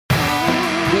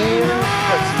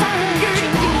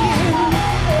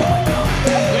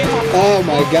Oh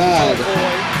my God.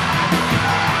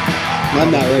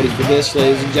 I'm not ready for this,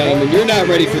 ladies and gentlemen. You're not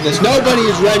ready for this. Nobody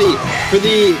is ready for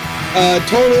the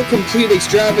total, complete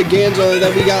extravaganza that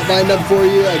we got lined up for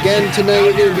you. Again,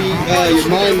 tonight you're going to be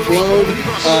your mind blown,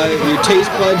 your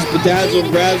taste buds bedazzled,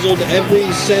 razzled, every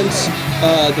sense,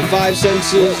 the five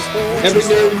senses, every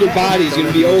nerve in your body is going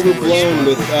to be overblown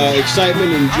with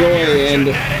excitement and joy and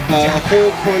a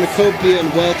whole cornucopia and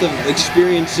wealth of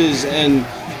experiences and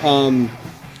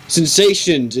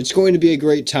sensations. It's going to be a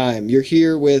great time. You're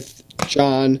here with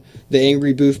John, the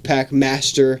Angry Booth Pack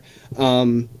Master,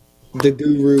 the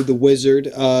guru, the wizard,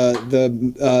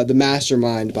 the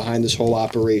mastermind behind this whole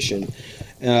operation.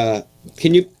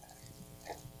 Can you?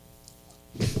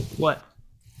 What?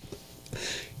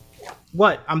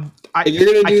 If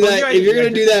you're gonna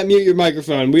do that, mute your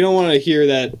microphone. We don't want to hear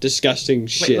that disgusting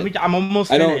shit. Wait, I'm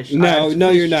almost finished. No,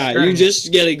 you're not. You're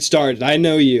just getting started. I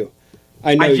know you.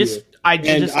 I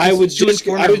was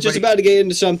just about to get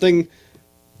into something.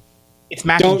 It's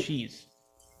mac and cheese.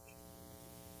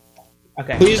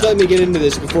 Okay. Please let me get into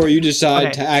this before you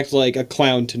decide to act like a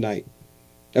clown tonight.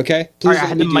 Okay? Please I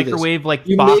had to microwave mac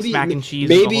and cheese.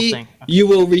 Maybe the whole thing. You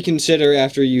will reconsider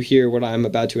after you hear what I'm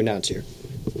about to announce here.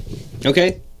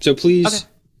 Okay? So please.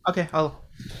 Okay.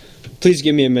 Please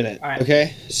give me a minute. All right.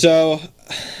 Okay? So.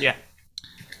 Yeah.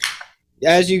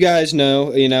 As you guys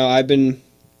know, I've been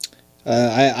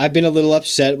a little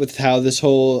upset with how this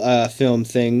whole film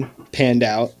thing panned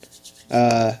out.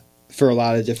 For a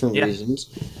lot of different reasons,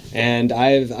 and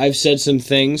I've said some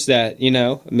things that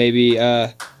maybe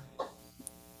that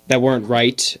weren't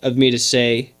right of me to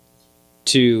say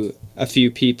to a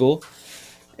few people,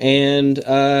 and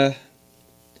I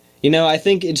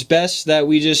think it's best that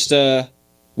we just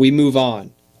we move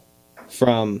on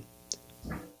from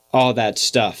all that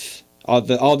stuff, all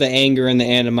the anger and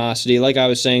the animosity, like I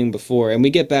was saying before, and we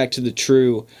get back to the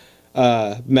true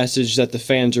message that the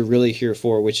fans are really here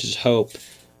for, which is hope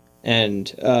and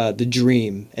the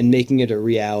dream and making it a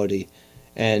reality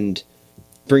and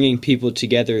bringing people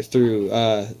together through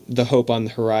the Hope on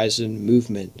the Horizon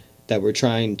movement that we're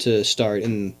trying to start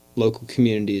in local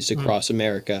communities across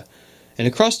America and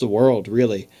across the world,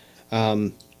 really.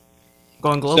 Going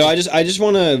global. So I just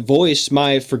want to voice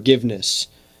my forgiveness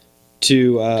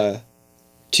to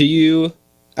you,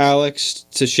 Alex,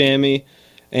 to Shammy,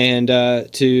 and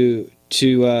to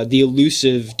the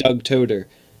elusive Doug Toter,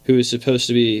 who is supposed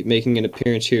to be making an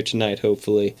appearance here tonight,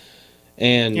 hopefully.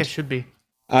 And yeah, should be.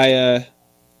 I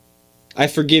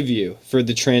forgive you for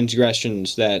the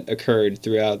transgressions that occurred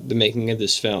throughout the making of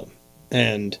this film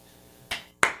and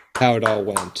how it all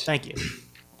went. Thank you.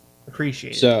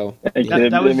 Appreciate it. So that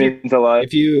means a lot.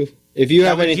 If you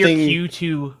have anything, your cue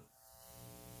to,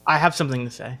 I have something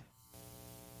to say.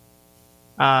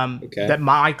 Okay. That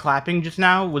my clapping just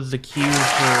now was the cue for.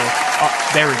 Oh,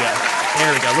 there we go.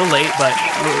 A little late, but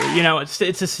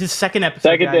it's his second episode.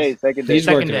 Second day. He's second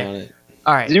working day. on it.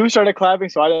 All right. You started clapping,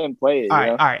 so I didn't play it. All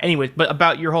right. Anyways, but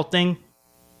about your whole thing,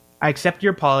 I accept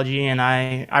your apology and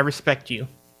I respect you.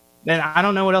 And I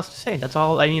don't know what else to say. That's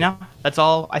all. That's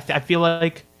all. I feel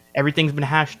like everything's been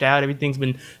hashed out. Everything's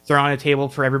been thrown on the table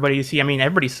for everybody to see. I mean,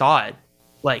 everybody saw it.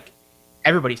 Like.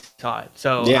 Everybody saw it,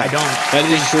 so yeah, I don't. That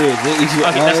is true.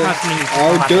 That's not something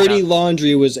our dirty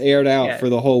laundry was aired out for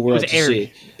the whole world to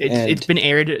see. It's been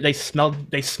aired. They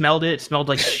smelled it. It smelled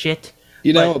like shit.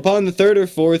 Upon the third or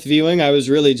fourth viewing, I was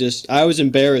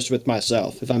embarrassed with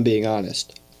myself, if I'm being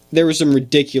honest. There were some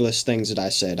ridiculous things that I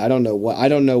said. I don't know what I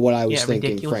was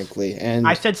thinking, ridiculous. frankly. And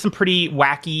I said some pretty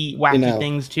wacky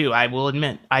things too. I will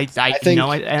admit. I think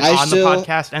know it on the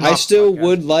podcast. And I still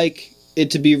would like it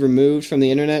to be removed from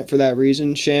the internet for that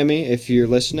reason, Shammy, if you're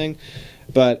listening.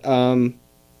 But I'm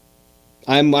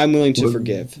willing to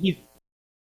forgive.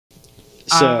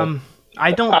 So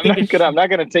I don't. I'm not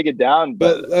gonna take it down.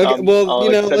 But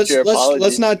okay,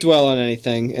 let's not dwell on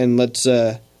anything, and let's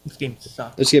this game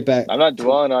sucks. Let's get back. I'm not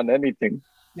dwelling on anything.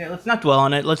 Yeah, let's not dwell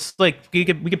on it. Let's we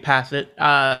could pass it.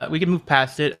 We could move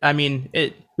past it. I mean,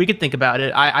 we could think about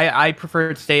it. I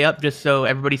prefer to stay up just so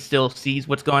everybody still sees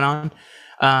what's going on.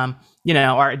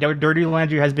 Our dirty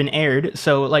laundry has been aired,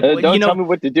 so don't tell me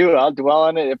what to do. I'll dwell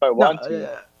on it if I want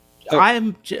to.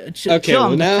 I'm okay. Chill,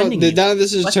 well, now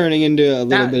this is turning into a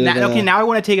little bit. Okay, now I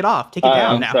want to take it off. Take it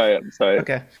down now. I'm sorry.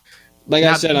 Okay. Like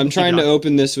I said, I'm trying to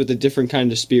open this with a different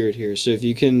kind of spirit here. So if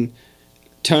you can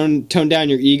tone down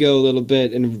your ego a little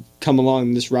bit and come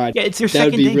along this ride, it's your that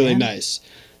would be really man. nice.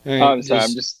 All right, I'm sorry.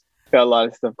 I'm just got a lot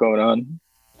of stuff going on.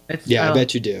 I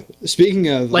bet you do. Speaking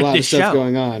of a lot of stuff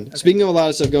going on,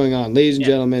 ladies and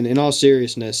gentlemen, in all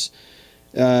seriousness,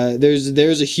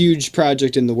 there's a huge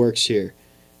project in the works here,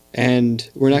 and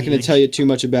we're not going to tell you too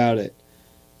much about it.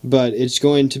 but it's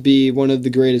going to be one of the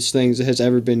greatest things that has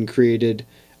ever been created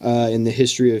in the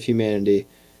history of humanity,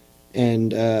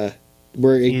 and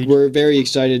we're very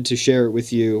excited to share it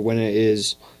with you when it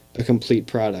is a complete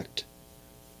product.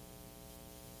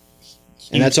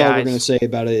 And that's all we're going to say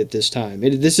about it at this time.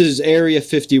 This is Area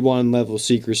 51 level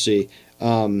secrecy.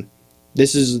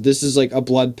 This is like a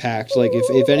blood pact. Like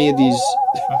if any of these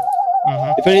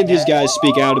if any of these guys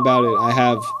speak out about it, I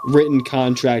have written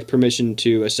contract permission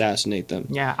to assassinate them.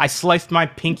 Yeah, I sliced my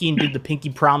pinky and did the pinky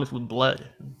promise with blood.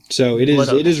 So it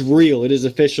is real. It is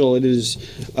official. It is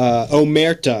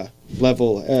omerta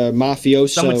level mafioso.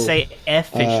 Some would say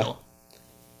official.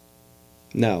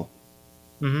 No.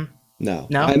 Mm-hmm. No.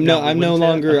 No? I'm no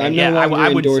longer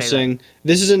endorsing.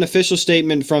 This is an official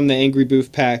statement from the Angry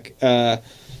Boof Pack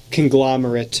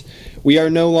conglomerate. We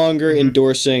are no longer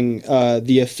endorsing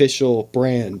the official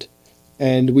brand,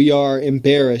 and we are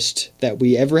embarrassed that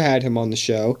we ever had him on the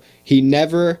show. He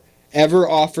never ever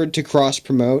offered to cross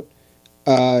promote.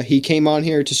 He came on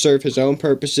here to serve his own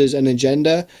purposes and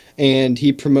agenda, and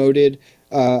he promoted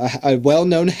a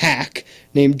well-known hack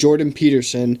named Jordan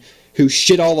Peterson, who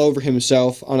shit all over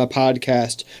himself on a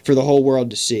podcast for the whole world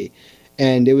to see.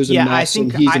 And it was a mess,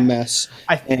 and he's a mess.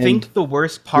 I think the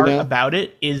worst part about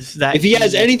it is that if he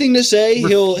has anything to say,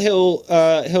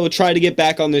 he'll try to get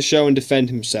back on the show and defend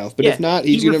himself. But if not,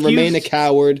 he's going to remain a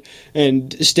coward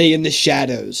and stay in the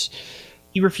shadows.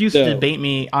 He refused to debate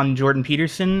me on Jordan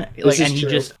Peterson, and he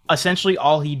just essentially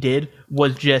all he did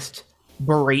was just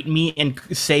berate me and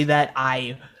say that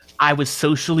I was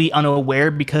socially unaware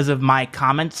because of my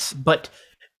comments, but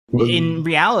in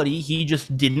reality, he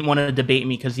just didn't want to debate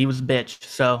me because he was a bitch.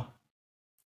 So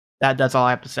that's all I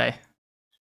have to say.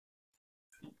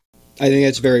 I think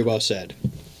that's very well said.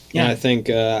 Yeah, and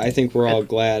I think we're all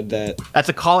glad that that's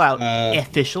a call out,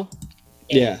 official.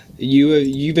 Yeah,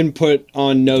 you've been put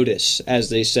on notice, as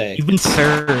they say. You've been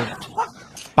served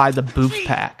by the Boof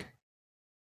Pack.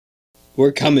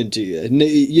 We're coming to you.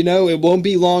 You know, it won't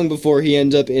be long before he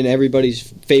ends up in everybody's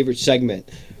favorite segment,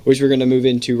 which we're going to move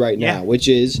into right now, which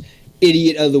is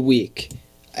Idiot of the Week.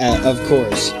 Of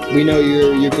course, we know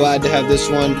you're glad to have this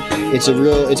one.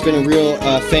 It's been a real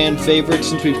fan favorite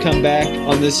since we've come back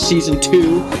on this season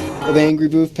 2 of Angry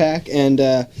Boof Pack, and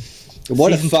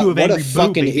what a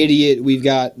fucking idiot we've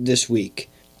got this week.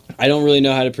 I don't really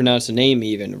know how to pronounce the name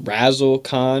even. Razzle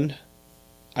Khan,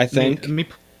 I think. Let me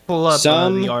pull up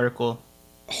the article.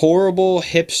 Horrible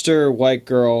hipster white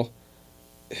girl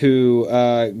who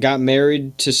got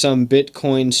married to some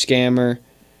Bitcoin scammer,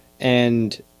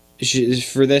 and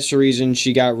for this reason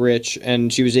she got rich,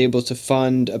 and she was able to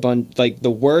fund a bunch, like,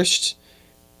 the worst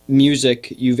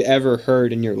music you've ever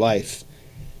heard in your life.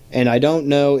 And I don't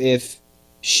know if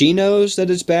she knows that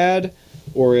it's bad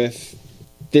or if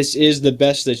this is the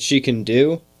best that she can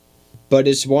do, but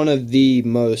it's one of the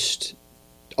most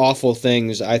awful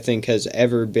things I think has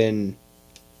ever been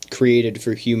created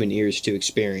for human ears to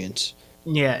experience.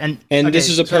 Yeah, and this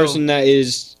is a person that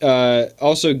is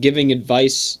also giving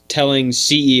advice, telling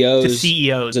CEOs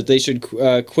that they should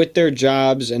quit their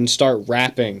jobs and start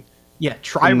rapping. Yeah,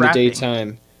 try in rapping. the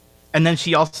daytime. And then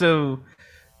she also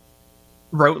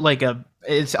wrote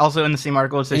it's also in the same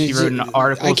article. It says she wrote an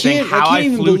article saying how I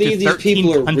flew to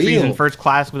 13 countries in first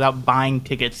class without buying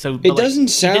tickets. So it doesn't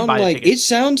sound like it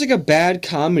sounds like a bad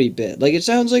comedy bit. Like, it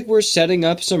sounds like we're setting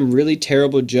up some really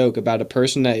terrible joke about a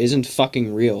person that isn't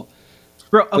fucking real.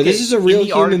 Bro, okay, but this is a real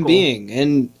human being,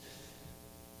 and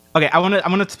okay, I want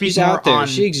to speak she's more out there. on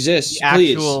she exists.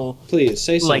 Please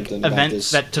say something about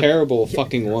this terrible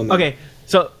fucking woman. Okay,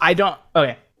 so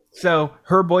so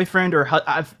her boyfriend or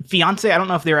fiance, I don't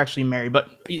know if they're actually married, but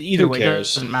either way, it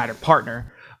doesn't matter.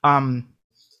 Partner.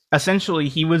 Essentially,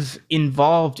 he was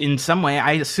involved in some way.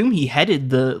 I assume he headed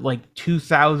the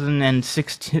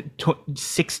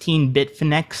 2016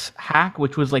 Bitfinex hack,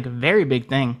 which was a very big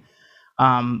thing.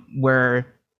 Where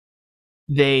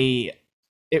it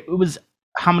was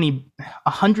how many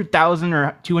 100,000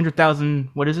 or 200,000?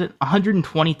 What is it?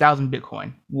 120,000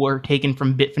 Bitcoin were taken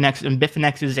from Bitfinex, and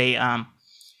Bitfinex is a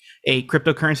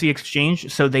cryptocurrency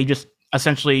exchange. So they just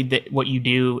essentially what you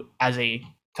do as a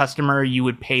customer, you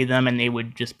would pay them, and they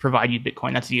would just provide you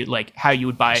Bitcoin. That's how you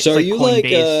would buy it. So are you like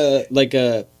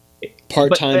a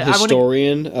part-time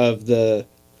historian of the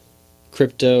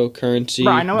cryptocurrency?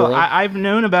 Bro, I know. I've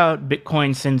known about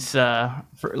Bitcoin since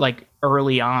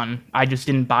early on. I just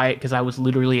didn't buy it because I was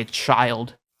literally a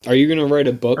child. Are you gonna write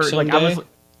a book someday?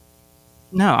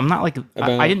 No, I'm not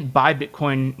I didn't buy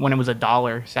Bitcoin when it was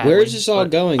 $1. Sadly, where is this all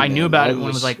going? I knew about it when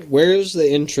it was Where's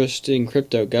the interest in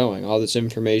crypto going? All this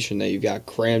information that you've got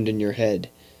crammed in your head.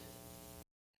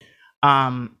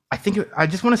 I think I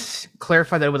just want to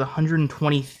clarify that it was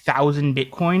 120,000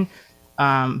 Bitcoin.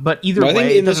 But either way, I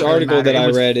think in this article that I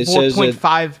read, it says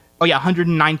 4.5. Oh yeah,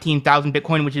 119,000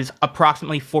 Bitcoin, which is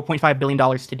approximately $4.5 billion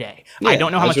today. I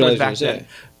don't know how much it was back then,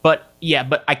 but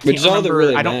I can't remember. Which is all that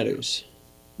really matters.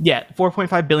 Yeah,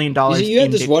 $4.5 billion. You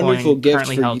have this wonderful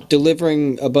gift for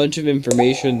delivering a bunch of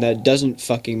information that doesn't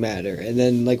fucking matter, and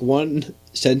then like one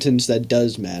sentence that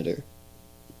does matter.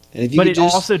 And if you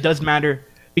also does matter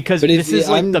because this is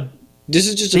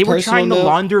just they were trying to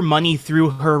launder money through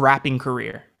her rapping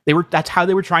career. That's how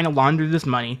they were trying to launder this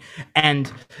money. And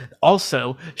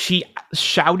also, she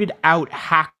shouted out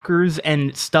hackers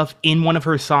and stuff in one of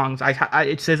her songs.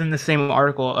 It says in the same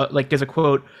article, like there's a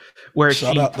quote where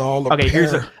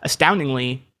here's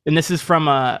astoundingly, and this is from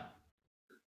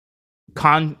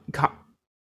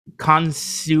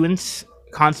Consuance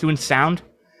Sound.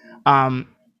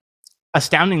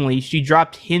 Astoundingly, she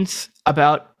dropped hints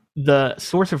about the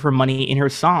source of her money in her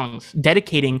songs,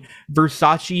 dedicating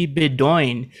Versace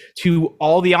Bedoin to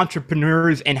all the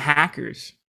entrepreneurs and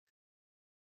hackers.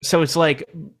 So it's like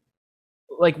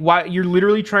why you're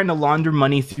literally trying to launder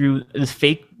money through this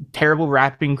fake, terrible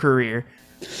rapping career,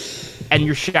 and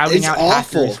you're shouting out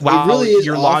hackers while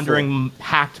you're laundering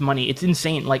hacked money. It's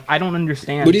insane. Like, I don't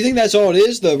understand. But do you think that's all it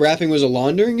is? The rapping was a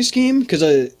laundering scheme? Because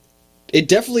it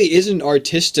definitely isn't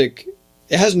artistic.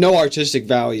 It has no artistic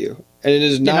value. And it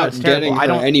is not getting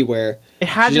her anywhere.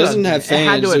 She doesn't have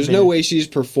fans. There's no way she's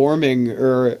performing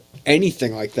or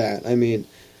anything like that. I mean,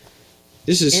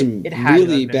 this is some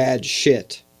really bad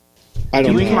shit. I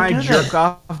don't know. Doing my jerk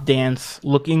off dance,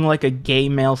 looking like a gay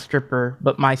male stripper,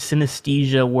 but my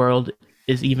synesthesia world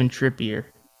is even trippier.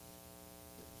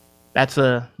 That's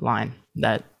a line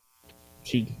that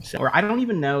she said. Or I don't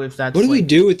even know if that's. What do we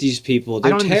do with these people?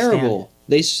 They're terrible.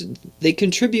 They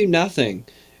contribute nothing.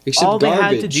 Except all they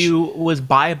garbage. had to do was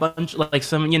buy a bunch, like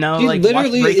some, like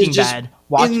literally watch Breaking Bad.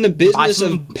 In the business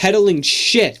of peddling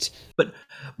shit. But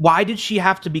why did she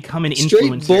have to become an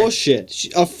influencer? Straight bullshit.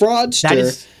 A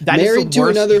fraudster married to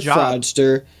another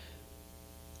fraudster.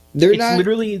 It's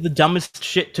literally the dumbest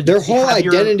shit to do. Their whole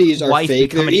identities are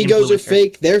fake. Their egos are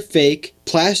fake. They're fake.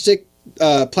 Plastic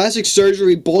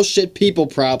surgery bullshit people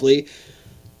probably.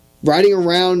 Riding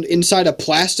around inside a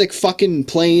plastic fucking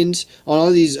planes on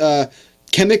all these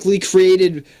chemically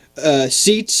created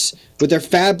seats with their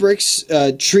fabrics,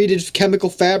 treated chemical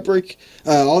fabric,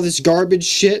 all this garbage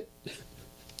shit.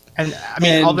 And I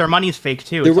mean, all their money is fake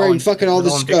too. They're wearing fucking all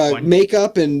this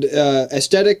makeup and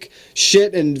aesthetic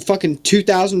shit and fucking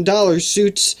 $2,000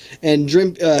 suits and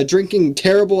drinking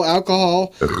terrible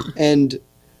alcohol. And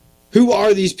who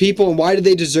are these people and why do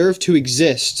they deserve to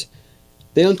exist?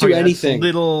 They don't do anything.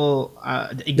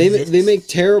 They make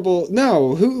terrible.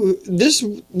 No,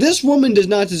 this woman does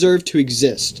not deserve to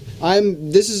exist.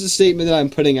 This is a statement that I'm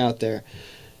putting out there.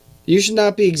 You should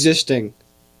not be existing.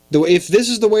 If this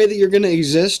is the way that you're going to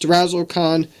exist, Razzle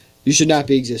Khan, you should not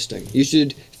be existing. You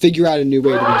should figure out a new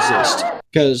way to exist.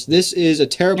 Because this is a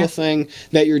terrible thing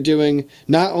that you're doing,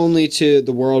 not only to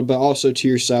the world, but also to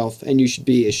yourself, and you should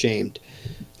be ashamed.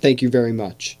 Thank you very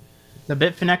much. The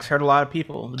Bitfinex hurt a lot of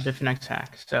people, the Bitfinex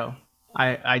hack. So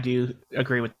I do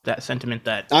agree with that sentiment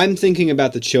that... I'm thinking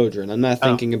about the children. I'm not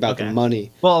thinking about the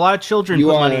money. Well, a lot of children put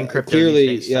money in crypto clearly,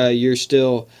 these days, so. You're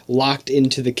still locked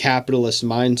into the capitalist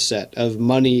mindset of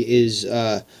money is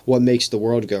what makes the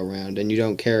world go round, and you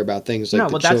don't care about things like the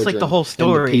children. No, but that's like the whole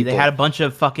story. They had a bunch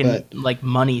of fucking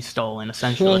money stolen,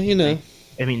 essentially. Well,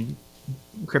 I mean,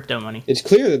 crypto money. It's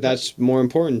clear that that's more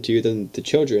important to you than the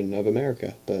children of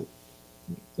America, but...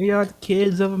 We are the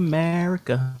kids of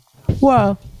America.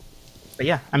 Whoa. But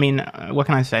yeah, I mean, what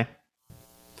can I say?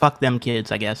 Fuck them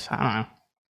kids, I guess. I don't know.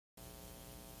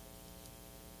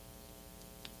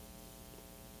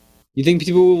 You think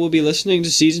people will be listening to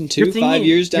season 2 5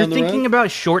 years down the road? You're thinking about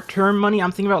short-term money.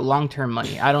 I'm thinking about long-term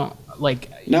money. I don't, like...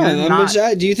 No,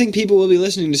 do you think people will be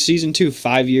listening to season 2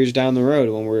 5 years down the road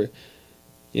when we're,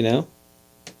 Yeah,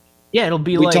 it'll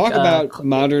be we talk about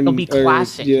modern... It'll be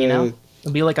classic,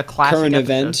 It'll be like a classic current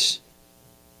episode. Events.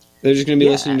 They're just going to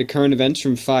be listening to current events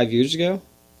from 5 years ago?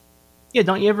 Yeah,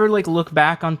 don't you ever look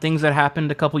back on things that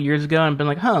happened a couple years ago and been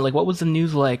like, what was the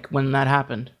news like when that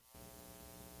happened?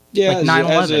 Yeah, like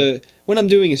 9/11. When I'm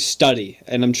doing a study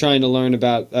and I'm trying to learn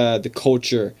about the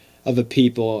culture of a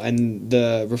people and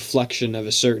the reflection of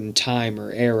a certain time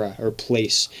or era or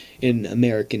place in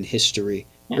American history.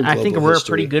 Yeah, I think we're a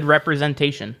pretty good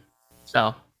representation.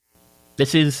 So...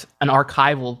 This is an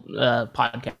archival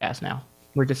podcast now.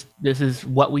 This is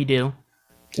what we do.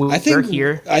 We're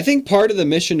here. I think part of the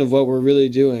mission of what we're really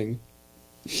doing.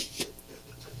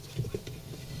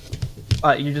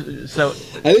 I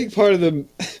think part of the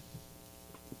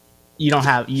you don't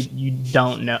have you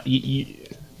don't know you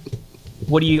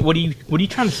what are you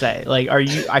trying to say? Like,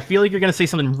 I feel like you're gonna say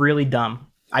something really dumb.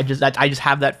 I just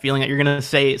have that feeling that you're gonna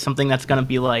say something that's gonna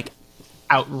be like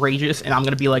outrageous, and I'm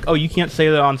gonna be like, oh, you can't say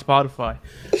that on Spotify,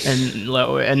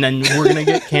 and then we're gonna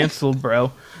get canceled,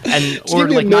 bro. And or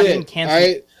like not even canceled.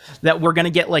 Right. That we're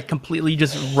gonna get like completely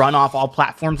just run off all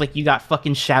platforms. Like you got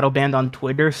fucking shadow banned on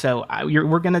Twitter, so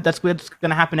that's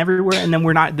gonna happen everywhere. And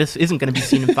then this isn't gonna be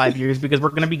seen in 5 years because we're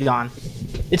gonna be gone.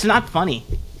 It's not funny.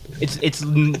 It's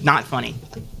not funny.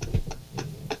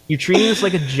 You're treating this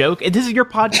like a joke. This is your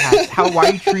podcast. Why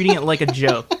are you treating it like a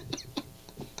joke?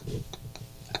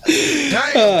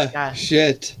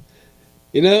 Shit.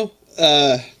 You know,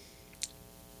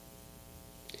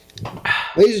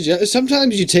 ladies and gentlemen,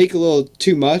 sometimes you take a little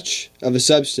too much of a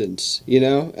substance, you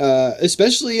know?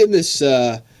 Especially in this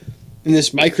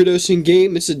microdosing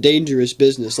game, it's a dangerous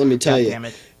business, let me tell you. Damn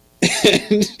it.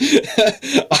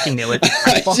 Fucking knew it.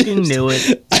 I fucking knew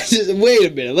it.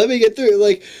 Wait a minute, let me get through it.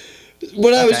 Like,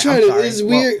 what I was trying to is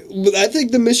weird. I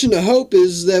think the mission to Hope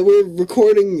is that we're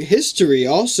recording history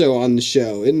also on the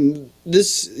show. And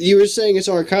this, you were saying it's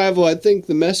archival. I think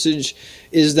the message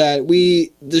is that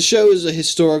the show is a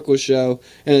historical show,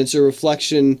 and it's a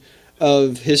reflection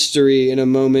of history in a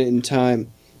moment in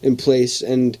time and place.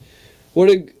 And what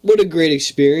a great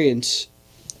experience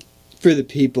for the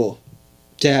people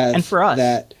to have, and for us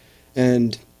that.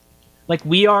 And like,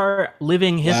 we are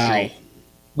living history. Wow.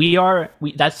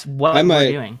 That's what we're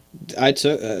doing. I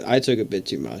took a bit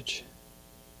too much.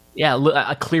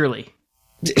 Yeah, clearly.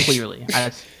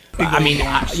 I mean,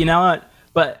 you know what?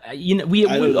 But we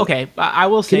okay. I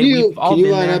will say we've all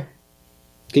been there.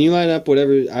 Can you line up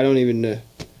whatever? I don't even know.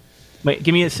 Wait,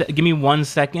 give me 1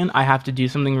 second. I have to do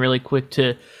something really quick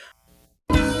to.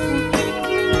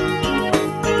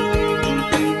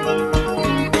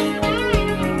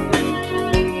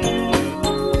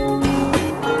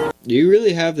 You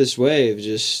really have this way of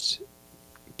just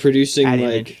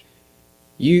producing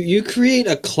you create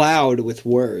a cloud with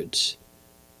words,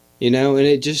 you know, and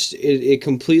it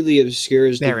completely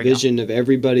obscures the vision of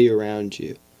everybody around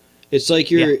you. It's like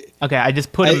you're okay. I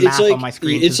just put a map on my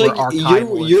screen. It's like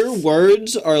your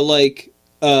words are like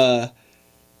they're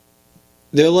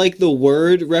like the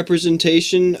word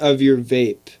representation of your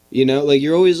vape. You know, like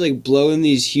you're always like blowing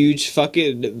these huge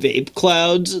fucking vape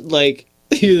clouds, like.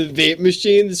 You're the vape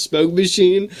machine, the smoke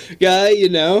machine guy, you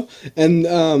know? And,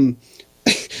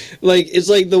 like, it's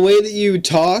like the way that you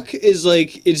talk is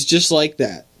like, it's just like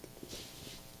that.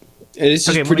 And it's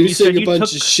just producing a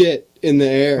bunch of shit in the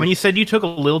air. When you said you took a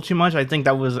little too much, I think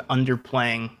that was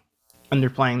underplaying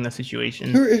the situation.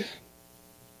 Who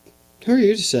are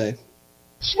you to say?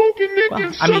 Well,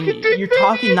 I mean, you're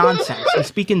talking nonsense. You're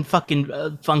speaking fucking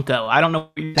Funko. I don't know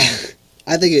what you're saying.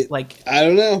 I think it, like, I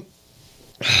don't know.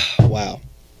 Wow.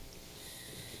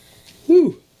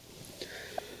 Whew.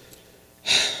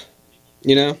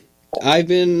 You know, I've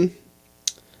been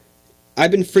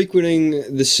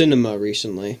frequenting the cinema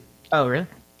recently. Oh, really?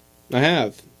 I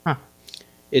have. Huh.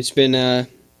 It's been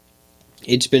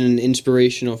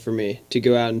inspirational for me to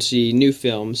go out and see new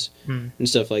films and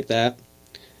stuff like that.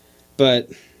 But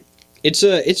it's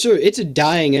a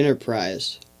dying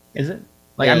enterprise. Is it?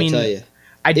 Like, I mean, tell you.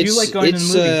 I do like going to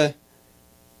the movies.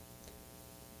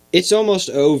 It's almost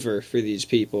over for these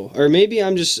people, or maybe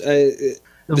I'm just the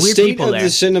state of the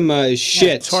cinema is shit.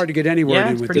 Yeah, it's hard to get anywhere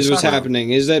in with this. What's happening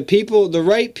is that the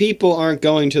right people aren't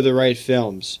going to the right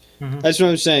films. Mm-hmm. That's what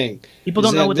I'm saying. People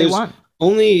don't know what they want.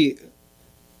 It's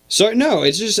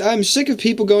just I'm sick of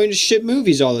people going to shit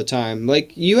movies all the time.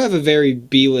 Like, you have a very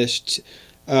B-list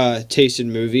taste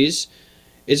in movies.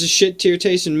 It's a shit tier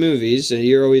taste in movies that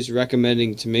you're always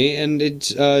recommending to me, and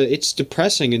it's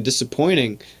depressing and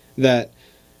disappointing that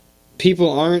people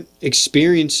aren't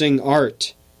experiencing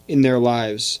art in their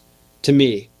lives, to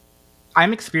me.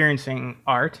 I'm experiencing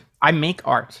art. I make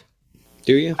art.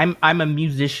 Do you? I'm a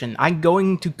musician. I'm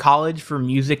going to college for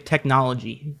music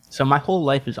technology. So my whole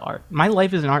life is art. My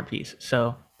life is an art piece.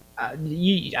 So I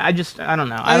don't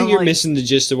know. I think you're missing the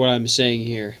gist of what I'm saying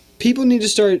here. People need to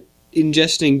start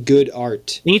ingesting good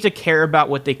art. They need to care about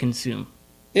what they consume.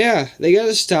 Yeah, they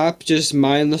gotta stop just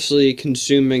mindlessly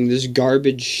consuming this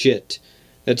garbage shit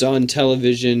that's on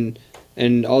television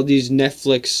and all these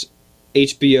Netflix,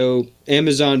 HBO,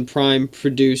 Amazon Prime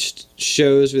produced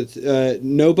shows with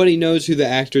nobody knows who the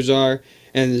actors are,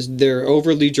 and they're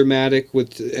overly dramatic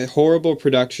with horrible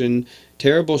production,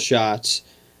 terrible shots,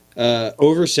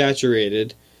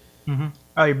 oversaturated,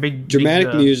 oh, your big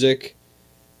dramatic music,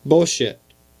 bullshit.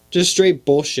 Just straight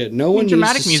bullshit. No one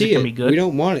needs to see it. Be good. We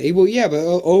don't want it. Well, yeah, but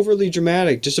overly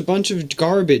dramatic. Just a bunch of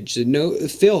garbage. No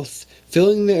filth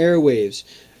filling the airwaves.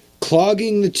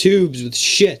 clogging the tubes with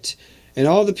shit, and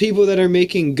all the people that are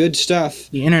making good stuff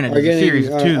The internet are is a series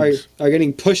getting of tubes. are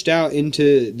getting pushed out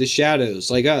into the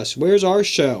shadows like us. Where's our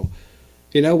show?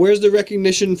 You know, where's the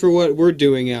recognition for what we're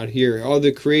doing out here? All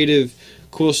the creative,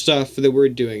 cool stuff that we're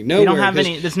doing. Nowhere. We don't have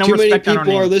any. There's no too many respect on our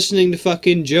people are name. listening to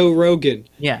fucking Joe Rogan.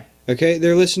 Yeah. Okay,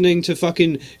 they're listening to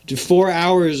fucking 4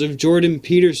 hours of Jordan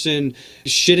Peterson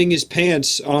shitting his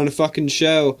pants on a fucking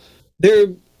show.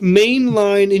 They're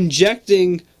mainline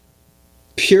injecting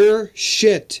pure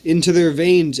shit into their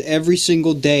veins every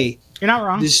single day. You're not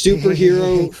wrong. The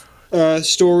superhero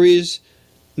stories.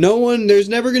 There's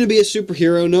never going to be a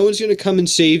superhero. No one's going to come and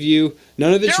save you.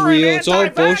 None of it's real. It's all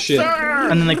bullshit.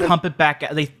 And then they pump it back.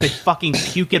 They fucking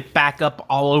puke it back up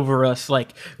all over us.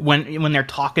 Like when they're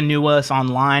talking to us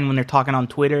online, when they're talking on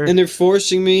Twitter. And they're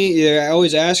forcing me. They're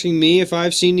always asking me if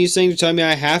I've seen these things. Tell me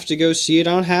I have to go see it.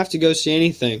 I don't have to go see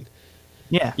anything.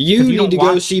 Yeah. You need don't to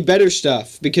go watch- see better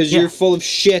stuff because you're full of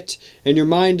shit and your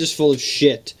mind is full of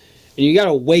shit. And you got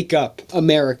to wake up,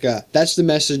 America. That's the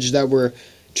message that we're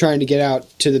trying to get out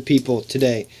to the people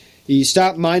today. You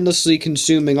stop mindlessly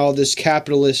consuming all this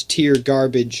capitalist tier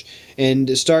garbage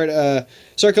and start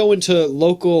going to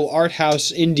local art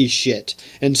house indie shit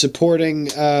and supporting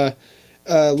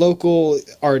local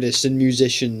artists and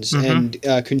musicians and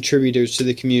contributors to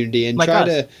the community and Like try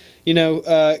us.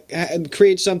 to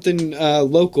create something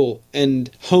local and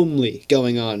homely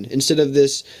going on instead of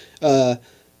this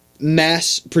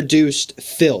mass-produced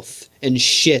filth and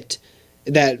shit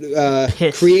that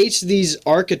Piss. creates these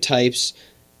archetypes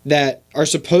that are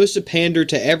supposed to pander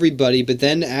to everybody, but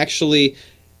then actually,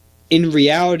 in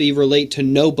reality, relate to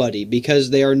nobody because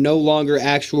they are no longer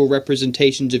actual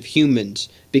representations of humans.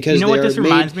 Because You know what they this are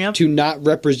reminds made me of? to not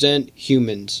represent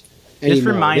humans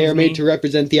anymore. reminds They are made me- to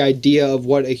represent the idea of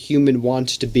what a human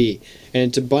wants to be, and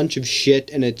it's a bunch of shit,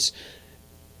 and it's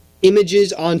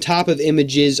images on top of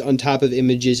images on top of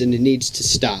images, and it needs to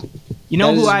stop. You know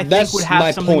That who is- I think that's would my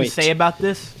have something point. to say about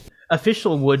this?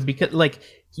 Official would, because like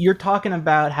you're talking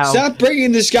about how Stop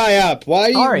bringing this guy up.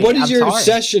 Why? Sorry, What is I'm your sorry.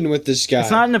 obsession with this guy?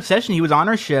 it's not an obsession. He was on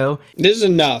our show. This is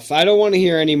enough. I don't want to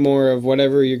hear any more of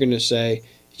whatever you're going to say.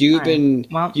 You've Alright. been.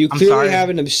 Well, you I'm clearly sorry. have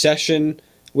an obsession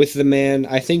with the man.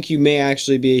 I think you may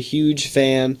actually be a huge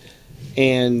fan,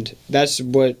 and that's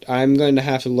what I'm going to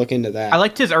have to look into that. I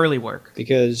liked his early work.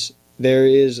 Because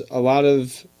there's a lot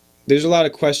of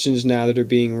questions now that are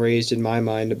being raised in my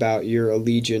mind about your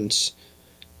allegiance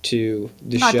to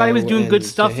the show. I thought he was doing and good to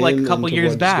stuff like him a couple and to years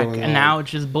what's back, going and on. now it's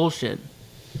just bullshit.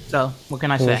 So what can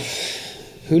I say?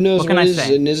 Who knows What can what I is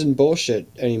say? and isn't bullshit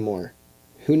anymore?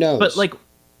 Who knows? But like,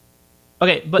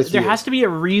 okay, but With there you. has to be a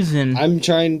reason. I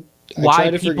try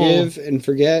why to people- forgive and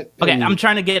forget. Okay, and I'm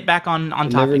trying to get back on never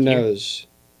topic here. knows.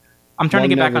 I'm trying to One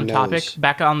get back never on topic. knows.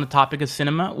 Back on the topic of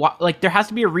cinema. Why, like, there has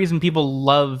to be a reason people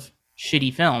love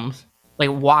shitty films. Like,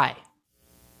 why?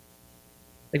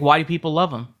 Like, why do people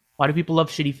love them? Why do people love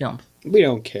shitty films? We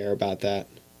don't care about that.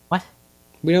 What?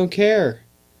 We don't care.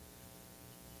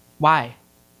 Why?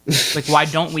 Like, why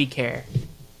don't we care?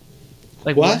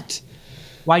 Like, What?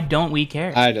 Why don't we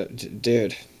care? I don't,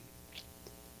 dude.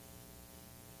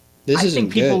 This I isn't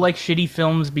think people good. like shitty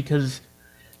films because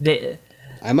they.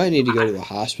 I might need to go to the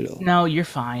hospital. No, you're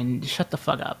fine. Shut the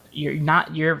fuck up. You're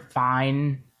not. You're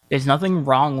fine. There's nothing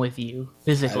wrong with you I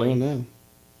physically. don't know.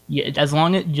 As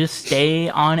long as just stay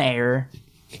on air.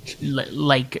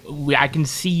 I can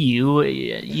see you.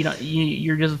 You know,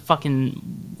 you're just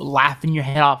fucking laughing your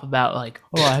head off about like,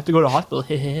 oh, I have to go to the hospital.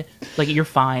 Like, you're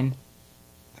fine.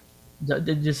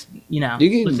 Just You let's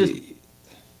can. just-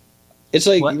 It's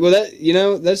like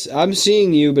What? that's I'm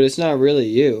seeing you, but it's not really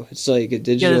you. It's like a yeah,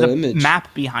 digital there's a image.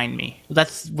 map behind me.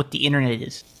 That's what the internet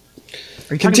is.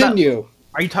 Are you talking about- Continue.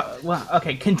 Are you talking? Well,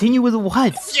 okay. Continue with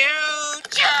what?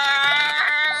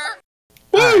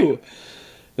 Woo!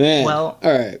 Man. Well,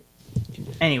 all right.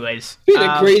 Anyways, Speaking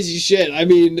of crazy shit, I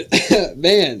mean,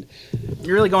 man.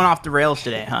 you're really going off the rails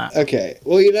today, huh? Okay.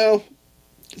 Well,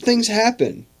 things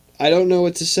happen. I don't know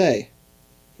what to say.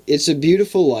 It's a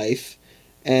beautiful life,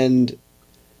 and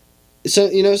so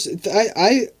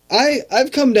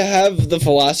I've come to have the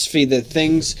philosophy that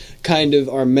things kind of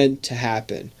are meant to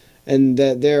happen, and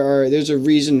that there's a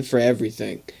reason for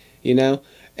everything, And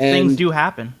Things do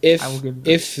happen. If I will give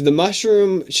if the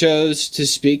mushroom chose to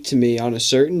speak to me on a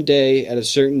certain day at a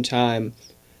certain time,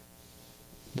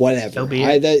 whatever. So be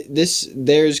it.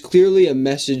 There's clearly a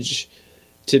message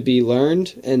to be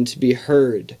learned and to be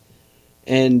heard,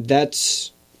 and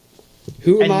that's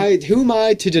who am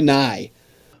I to deny?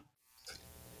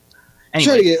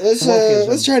 Anyway,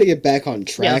 Let's try to get back on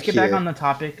track. yeah, let's get back here. on the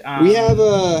topic. We have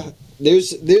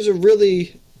there's a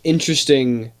really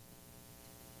interesting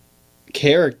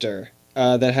character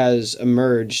that has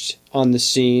emerged on the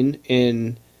scene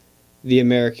in the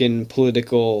American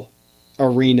political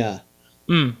arena.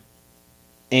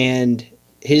 And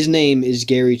his name is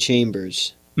Gary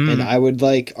Chambers. And I would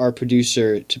like our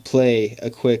producer to play a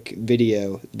quick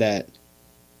video that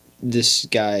this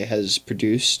guy has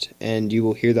produced, and you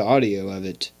will hear the audio of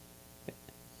it.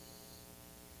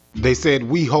 They said,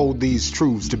 we hold these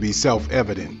truths to be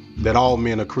self-evident, that all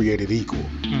men are created equal.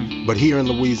 But here in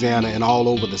Louisiana and all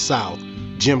over the South,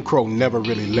 Jim Crow never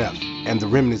really left, and the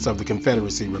remnants of the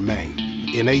Confederacy remain.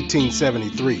 In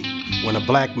 1873, when a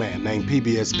black man named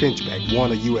P.B.S. Pinchback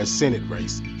won a U.S. Senate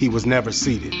race, he was never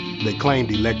seated. They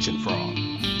claimed election fraud.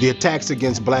 The attacks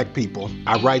against black people,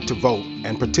 our right to vote,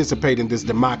 and participate in this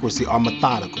democracy are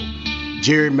methodical.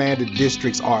 Gerrymandered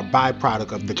districts are a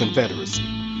byproduct of the Confederacy.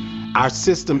 Our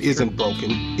system isn't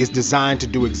broken. It's designed to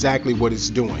do exactly what it's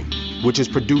doing, which is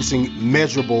producing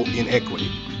measurable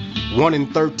inequity. 1 in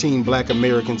 13 black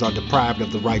Americans are deprived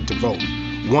of the right to vote.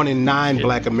 1 in 9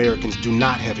 black Americans do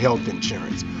not have health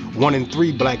insurance. 1 in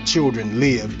 3 black children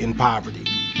live in poverty.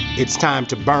 It's time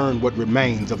to burn what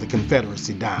remains of the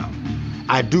Confederacy down.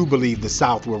 I do believe the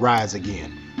South will rise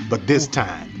again, but this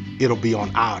time it'll be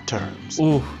on our terms.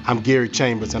 I'm Gary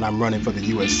Chambers, and I'm running for the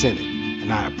U.S. Senate,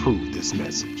 and I approve this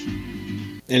message.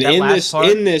 And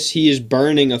in this, he is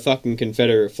burning a fucking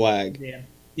Confederate flag.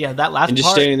 Yeah, that last part. And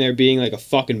just standing there being like a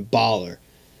fucking baller.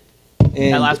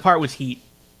 And that last part was heat.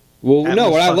 Well, no,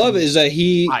 what I love is that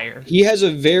he has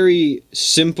a very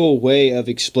simple way of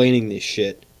explaining this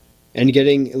shit. And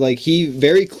getting, like, he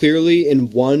very clearly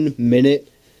in 1 minute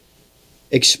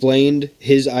explained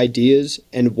his ideas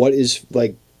and what is,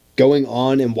 like, going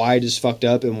on and why it is fucked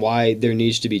up and why there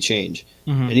needs to be change.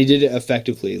 And he did it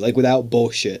effectively, like, without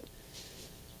bullshit.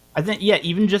 I think, yeah,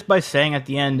 even just by saying at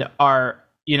the end, I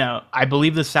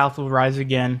believe the South will rise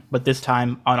again, but this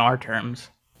time on our terms.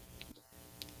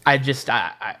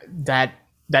 That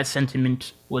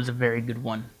sentiment was a very good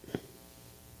one.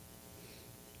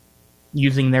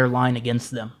 Using their line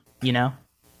against them, No,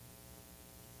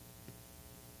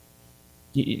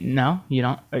 you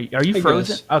don't. Are you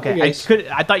frozen? Okay,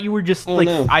 I thought you were just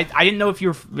I didn't know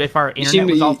if our internet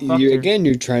was all fucked.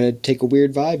 You're trying to take a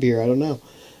weird vibe here. I don't know.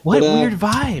 What weird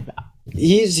vibe?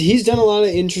 He's done a lot of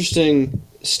interesting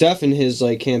stuff in his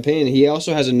campaign. He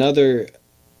also has another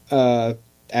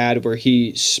ad where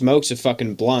he smokes a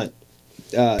fucking blunt.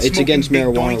 It's against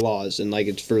marijuana laws and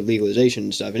it's for legalization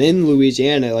and stuff. And in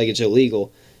Louisiana, it's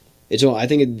illegal. I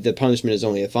think the punishment is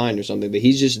only a fine or something. But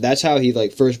that's how he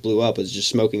first blew up, was just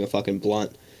smoking a fucking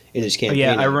blunt in his campaign.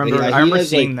 Yeah, I remember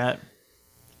seeing that.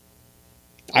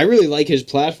 I really like his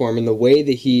platform and the way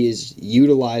that he is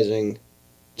utilizing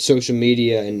social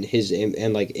media and his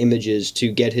images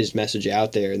to get his message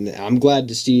out there, and I'm glad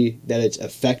to see that it's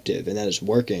effective and that it's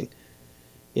working.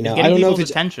 I don't know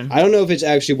if it's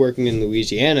actually working in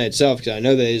Louisiana itself, because I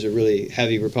know that is a really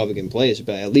heavy Republican place,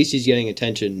 but at least he's getting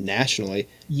attention nationally.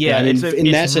 Yeah, in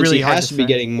that sense, really he has to be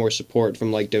getting more support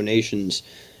from donations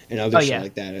and other shit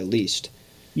like that, at least.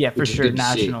 Yeah, for sure,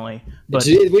 nationally. Which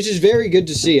is very good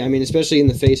to see. I mean, especially in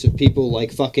the face of people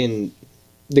like fucking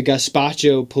the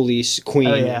Gazpacho police queen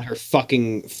and her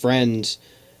fucking friends.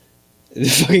 The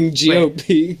fucking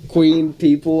GOP queen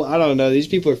people. I don't know. These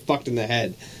people are fucked in the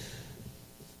head.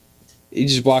 He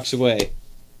just walks away.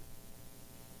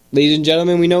 Ladies and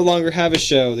gentlemen, we no longer have a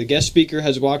show. The guest speaker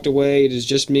has walked away. It is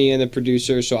just me and the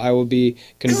producer, so I will be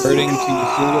converting to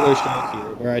a singular show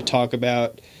here, where I talk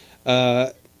about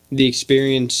the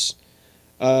experience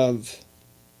of...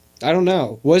 I don't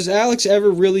know. Was Alex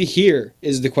ever really here?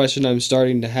 Is the question I'm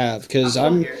starting to have. Because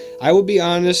I will be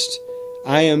honest,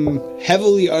 I am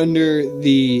heavily under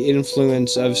the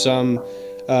influence of some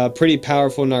pretty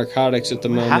powerful narcotics at the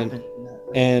moment.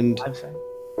 And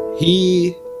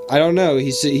I don't know.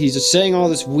 He's saying all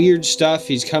this weird stuff.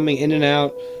 He's coming in and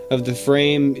out of the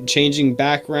frame, changing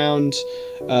backgrounds,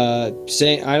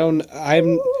 saying I'm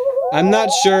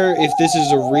not sure if this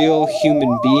is a real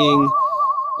human being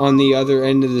on the other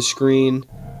end of the screen,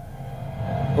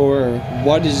 or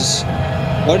what is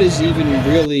even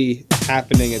really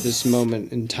happening at this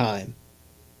moment in time.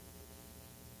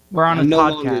 We're on I'm no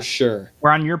podcast. Longer sure. We're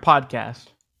on your podcast.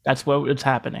 That's what's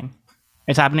happening.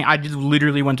 It's happening. I just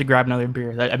literally went to grab another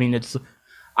beer.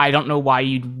 I don't know why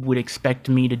you would expect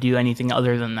me to do anything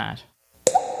other than that.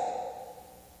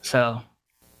 So,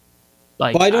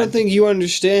 I don't think you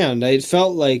understand. It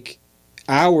felt like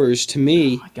hours to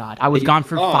me. Oh my god, I was gone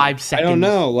for 5 seconds. I don't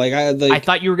know. I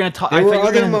thought you were gonna talk. There were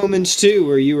other moments too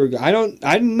where you were.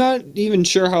 I'm not even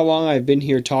sure how long I've been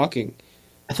here talking.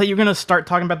 I thought you were gonna start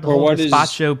talking about the whole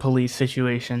gazpacho police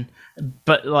situation,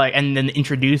 but like, and then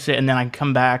introduce it, and then I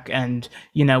come back and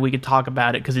we could talk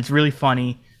about it because it's really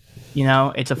funny.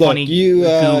 It's a funny. You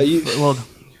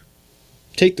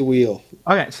take the wheel.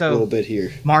 Okay, so a little bit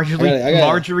here.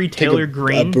 Marjorie Taylor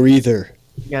Greene. A breather.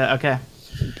 Yeah. Okay.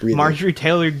 Marjorie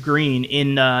Taylor Greene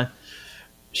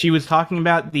she was talking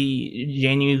about the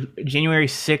January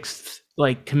 6th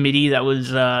committee that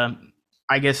was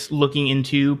I guess looking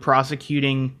into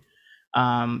prosecuting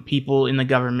people in the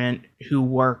government who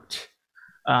worked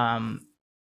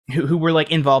who were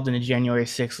involved in the January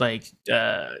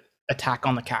 6th attack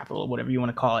on the Capitol, whatever you want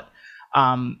to call it.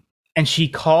 And she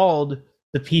called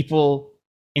the people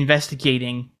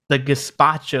investigating the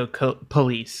gazpacho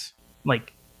police,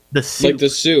 the soup. The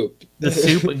soup. The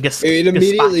soup. It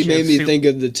immediately made me think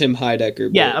of the Tim Heidecker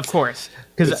book. Yeah, of course.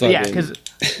 Because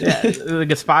the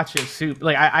gazpacho soup.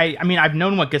 I mean, I've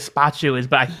known what gazpacho is,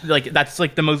 but that's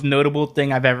the most notable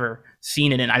thing I've ever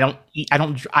seen it in. I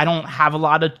don't have a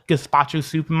lot of gazpacho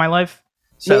soup in my life.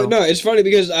 So no, it's funny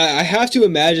because I have to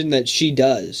imagine that she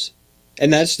does.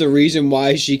 And that's the reason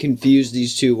why she confused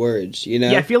these two words,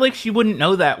 Yeah, I feel like she wouldn't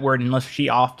know that word unless she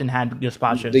often had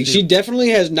gazpacho soup. She definitely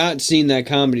has not seen that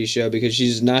comedy show because she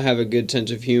does not have a good sense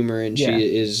of humor, and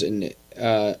she is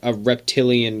a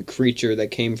reptilian creature that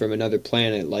came from another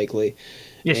planet, likely.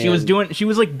 Yeah, she was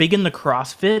big in the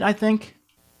CrossFit, I think.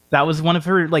 That was one of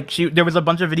her, there was a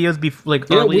bunch of videos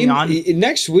early on.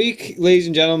 Next week, ladies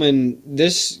and gentlemen,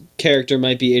 this character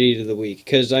might be Idiot of the Week.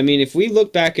 Because, I mean, if we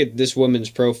look back at this woman's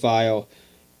profile,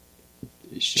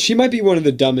 she might be one of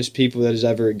the dumbest people that has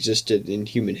ever existed in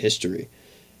human history.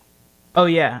 Oh,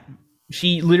 yeah.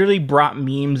 She literally brought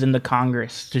memes into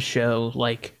Congress to show,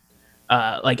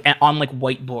 on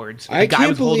whiteboards. I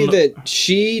can't believe that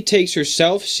she takes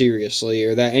herself seriously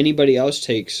or that anybody else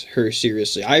takes her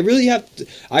seriously. I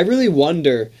really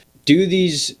wonder, do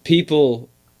these people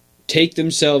take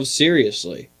themselves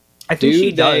seriously? I think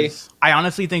she does. I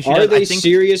honestly think she does. Are they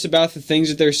serious about the things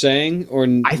that they're saying, or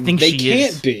I think they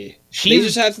can't be?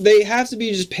 They have to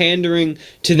be just pandering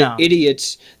to the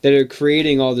idiots that are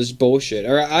creating all this bullshit.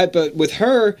 But with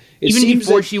her, even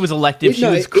before she was elected, she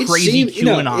was crazy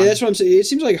QAnon. That's what I'm saying. It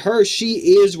seems like she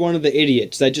is one of the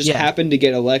idiots that just happened to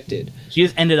get elected. She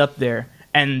just ended up there,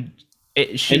 and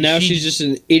now she's just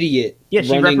an idiot. Yeah,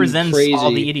 she represents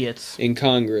all the idiots in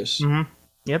Congress. Mm-hmm.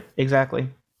 Yep, exactly.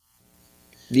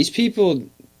 These people,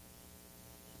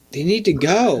 they need to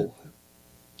go.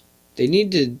 They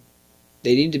need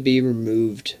to be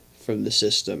removed from the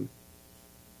system.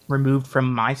 Removed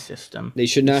from my system. They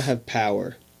should not have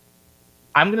power.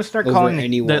 I'm gonna start calling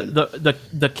the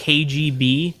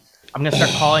KGB. I'm gonna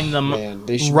start calling them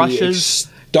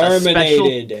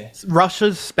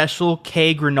Russia's special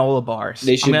K granola bars.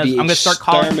 They should be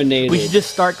exterminated. We should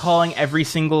just start calling every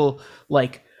single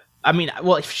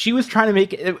if she was trying to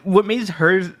make it, what made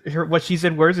her what she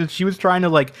said worse is she was trying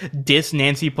to diss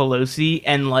Nancy Pelosi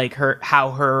and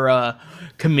how her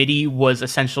committee was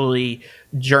essentially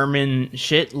German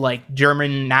shit,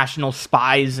 German national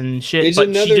spies and shit. It's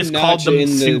but she just called them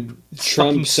soup. The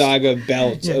Trump saga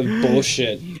belt of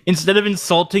bullshit. Instead of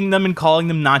insulting them and calling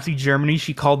them Nazi Germany,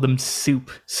 she called them soup,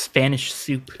 Spanish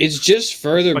soup. It's just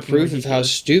further proof of how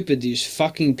stupid these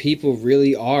fucking people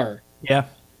really are. Yeah.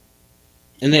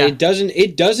 And it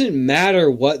doesn't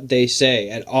matter what they say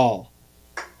at all.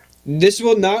 This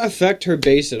will not affect her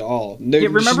base at all.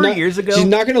 Remember years ago? She's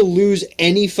not going to lose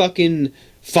any fucking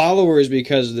followers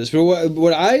because of this. But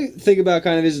what I think about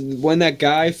kind of is when that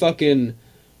guy fucking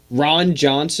Ron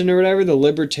Johnson or whatever, the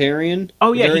libertarian.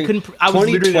 Oh yeah, he couldn't. I was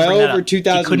 2012 or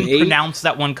 2008. He couldn't pronounce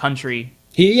that one country.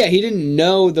 He didn't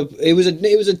know it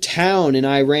was a town in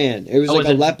Iran. It was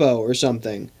Aleppo or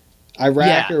something.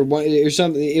 Iraq or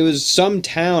something. It was some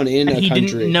town in a country. He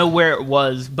didn't know where it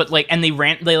was, but they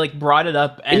brought it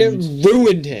up and it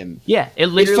ruined him. Yeah, it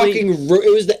literally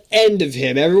it was the end of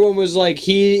him. Everyone was like,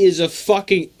 he is a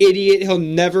fucking idiot. He'll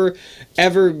never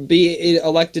ever be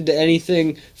elected to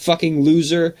anything. Fucking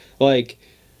loser.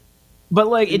 But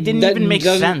it didn't even make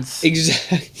sense.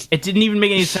 Exactly. It didn't even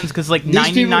make any sense because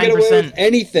 99%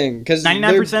 anything because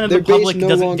 99% of the public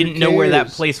didn't know where that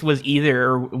place was either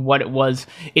or what it was.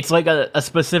 It's a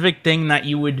specific thing that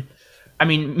you would. I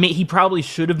mean, he probably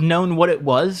should have known what it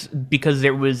was because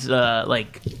there was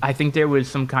I think there was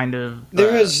some kind of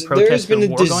there has been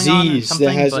a disease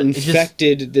that has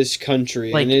infected this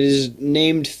country and it is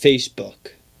named Facebook.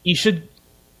 You should.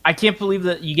 I can't believe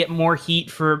that you get more heat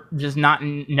for just not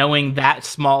knowing that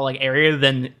small area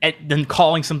than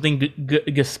calling something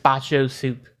gazpacho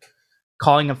soup.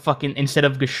 calling a fucking instead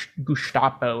of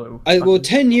Gestapo. Well,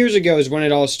 10 years ago is when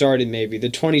it all started. Maybe the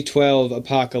 2012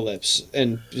 apocalypse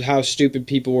and how stupid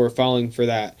people were falling for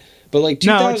that. But like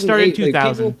 2008, no, it started in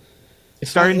 2000. Like, it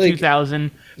started in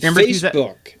 2000. Remember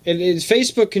Facebook?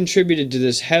 Facebook contributed to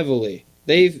this heavily.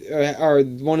 They are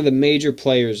one of the major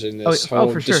players in this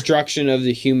whole destruction of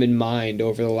the human mind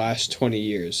over the last 20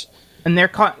 years. And they're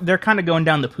kind of going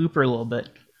down the pooper a little bit.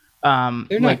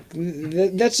 They're not.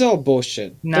 That's all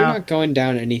bullshit. No. They're not going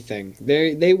down anything.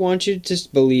 They want you to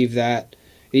believe that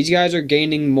these guys are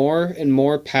gaining more and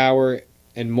more power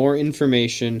and more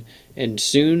information, and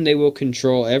soon they will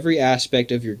control every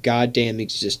aspect of your goddamn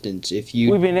existence if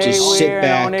you just sit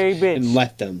back and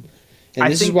let them.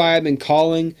 And this is why I've been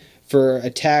calling for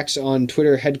attacks on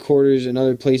Twitter headquarters and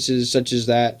other places such as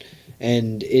that.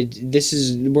 And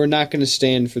we're not going to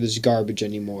stand for this garbage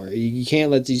anymore. You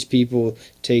can't let these people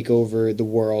take over the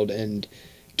world and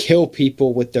kill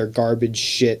people with their garbage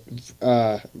shit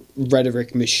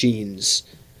rhetoric machines.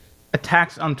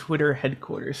 Attacks on Twitter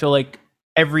headquarters. So like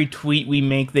every tweet we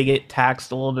make, they get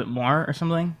taxed a little bit more or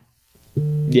something?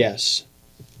 Yes.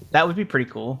 That would be pretty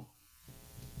cool.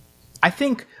 I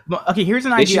think, okay, here's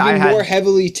an idea I had. They should be more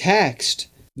heavily taxed.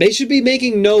 They should be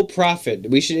making no profit.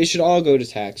 It should all go to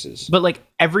taxes. But like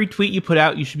every tweet you put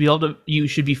out, you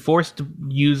should be forced to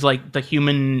use like the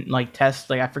human like test.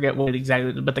 Like I forget what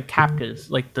exactly, but the CAPTCHAs,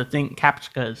 like the thing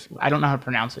CAPTCHAs. I don't know how to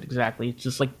pronounce it exactly. It's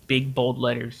just like big bold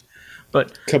letters.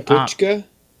 But Kapuchka?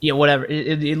 Yeah, whatever.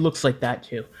 It looks like that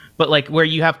too. But like where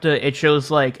you have to, it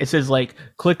shows like, it says like,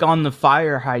 click on the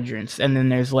fire hydrants. And then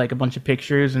there's like a bunch of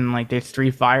pictures and like there's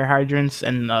 3 fire hydrants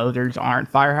and the others aren't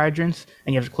fire hydrants.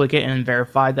 And you have to click it and then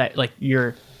verify that like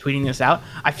you're tweeting this out.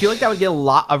 I feel like that would get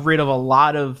rid of a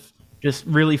lot of just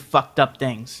really fucked up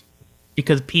things.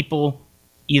 Because people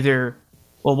either,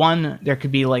 well, one, there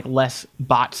could be like less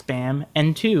bot spam.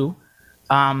 And 2,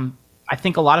 I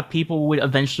think a lot of people would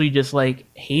eventually just like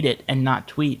hate it and not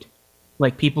tweet.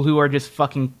 Like people who are just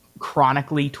fucking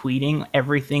chronically tweeting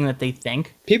everything that they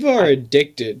think. People are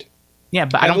addicted. Yeah,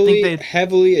 but I don't think they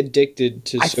heavily addicted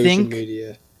to social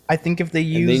media. I think if they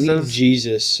use those,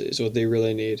 Jesus is what they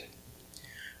really need.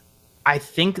 I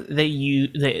think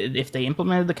if they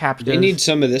implemented the CAPTCHAs, they need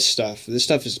some of this stuff. This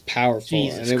stuff is powerful.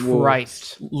 Jesus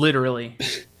Christ, literally,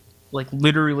 like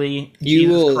literally, you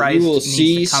Jesus Christ will needs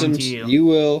see to come some. To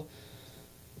you.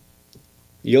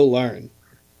 You'll learn.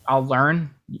 I'll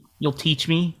learn. You'll teach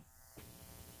me.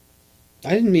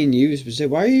 I didn't mean you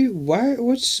specifically.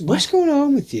 What's going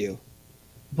on with you?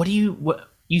 What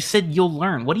you said you'll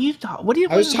learn.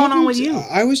 What's going on with you?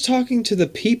 I was talking to the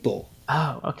people.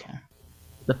 Oh, okay.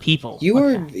 The people.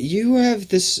 You have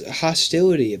this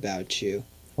hostility about you.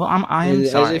 Well, I'm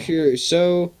sorry. As if you're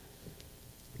so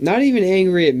not even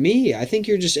angry at me. I think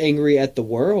you're just angry at the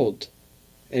world.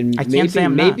 And I can't say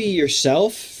I'm not. Maybe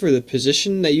yourself for the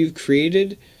position that you've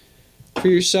created for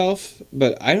yourself,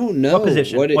 but I don't know what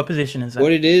position is that?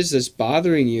 What it is that's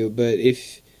bothering you. But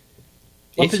if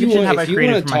you want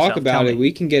to talk about it,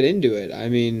 we can get into it. I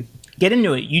mean, get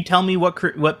into it. You tell me what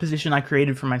position I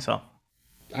created for myself.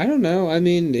 I don't know. I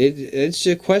mean, it's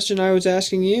a question I was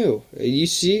asking you. You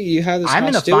see, you have this hostility I'm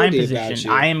in a fine about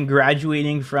position. you. I am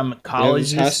graduating from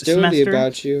college this hostility semester.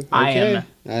 About you. Okay.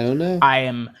 I don't know. I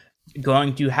am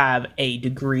going to have a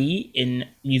degree in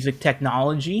music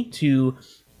technology to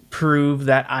prove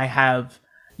that I have,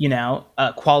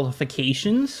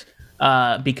 qualifications,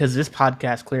 because this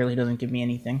podcast clearly doesn't give me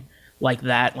anything like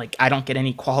that. Like, I don't get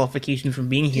any qualification from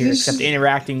being here except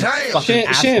interacting with fucking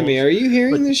assholes. Shammy, are you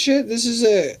hearing this shit? This is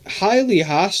a highly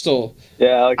hostile.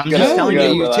 Yeah, I'm just telling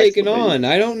you, you're taking on.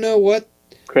 I don't know what.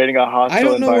 Creating a hostile I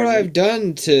don't know environment. what I've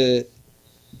done to.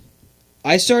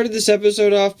 I started this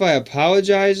episode off by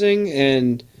apologizing,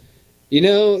 and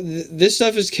this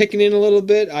stuff is kicking in a little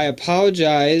bit. I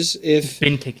apologize if it's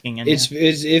been kicking in.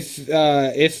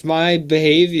 If my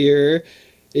behavior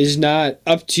is not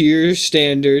up to your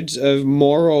standards of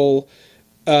moral,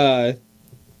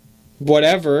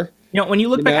 whatever. When you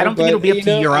look back, I don't think it'll be up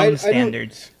to your own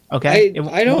standards. Okay,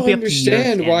 I don't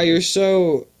understand why you're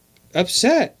so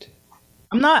upset.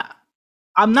 I'm not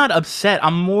upset.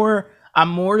 I'm more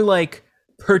like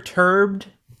perturbed,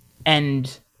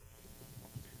 and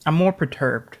I'm more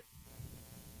perturbed.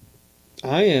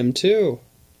 I am too.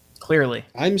 Clearly.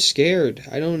 I'm scared.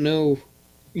 I don't know.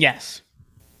 Yes.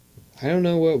 I don't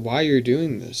know why you're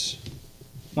doing this.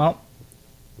 Well,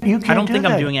 I don't think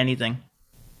I'm doing anything.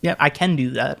 Yeah, I can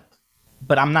do that,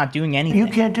 but I'm not doing anything. You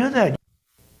can't do that.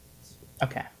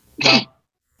 Okay. Well,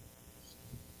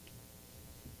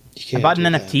 I bought an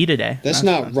NFT today. That's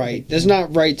not right. That's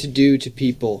not right to do to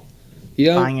people. You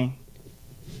don't.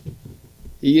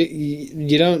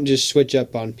 You don't just switch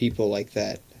up on people like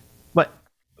that. What?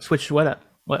 Switch what up?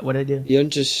 What did I do? You don't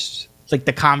just... It's like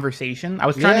the conversation. I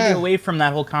was trying to get away from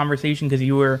that whole conversation because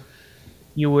you were.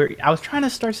 I was trying to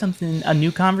start a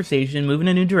new conversation, move in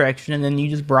a new direction, and then you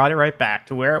just brought it right back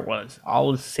to where it was.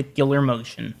 All with circular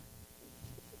motion.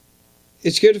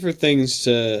 It's good for things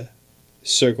to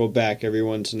circle back every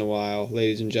once in a while,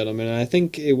 ladies and gentlemen. And I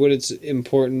think what it's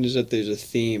important is that there's a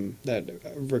theme that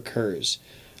recurs.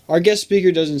 Our guest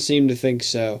speaker doesn't seem to think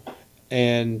so,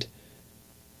 and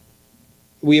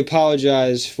we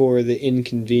apologize for the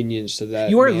inconvenience of that.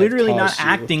 You are literally not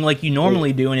acting like you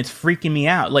normally do, and it's freaking me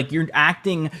out. Like you're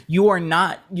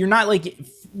not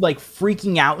like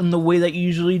freaking out in the way that you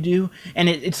usually do, and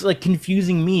it's like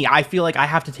confusing me. I feel like I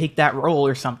have to take that role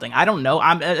or something. I don't know.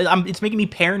 It's making me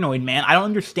paranoid, man. I don't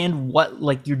understand what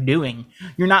like you're doing.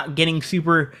 You're not getting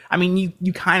super. I mean,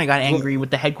 you kind of got angry with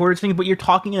the headquarters thing, but you're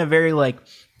talking in a very like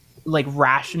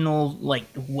rational like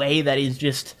way that is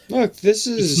just, look,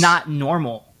 it's not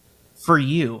normal for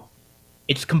you.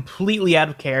 It's completely out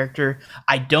of character.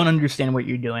 I don't understand what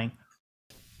you're doing.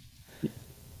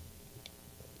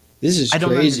 This is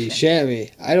crazy, Shammy.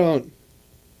 I don't.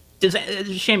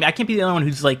 Shammy, I can't be the only one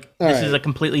who's like, all this right. is a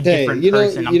completely different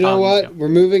person. You know what? We're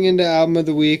moving into album of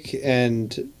the week,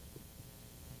 and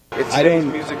I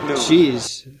don't.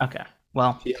 Jeez. Okay.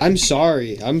 Well, I'm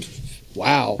sorry.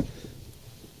 Wow.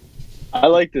 I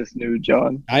like this new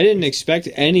John. I didn't expect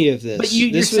any of this. But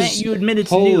you're saying you admit it's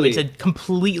new. It's a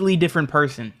completely different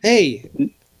person. Hey,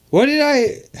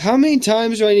 how many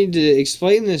times do I need to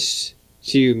explain this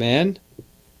to you, man?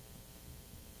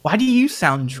 Why do you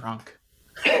sound drunk?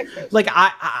 Like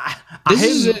I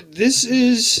didn't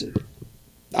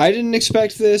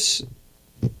expect this.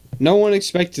 No one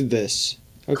expected this.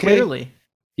 Okay. Clearly.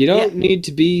 You don't need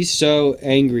to be so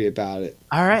angry about it.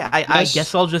 All right, I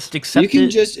guess I'll just accept it. You can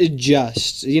just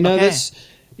adjust. You know,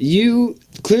 you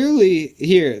clearly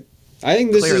here. I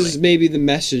think this is maybe the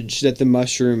message that the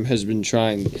mushroom has been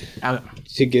trying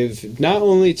to give, not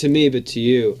only to me but to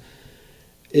you,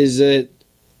 is that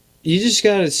you just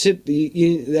gotta sit.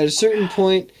 At a certain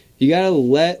point, you gotta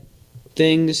let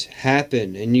things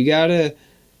happen, and you gotta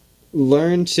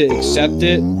learn to accept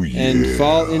it and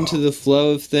fall into the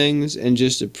flow of things and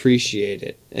just appreciate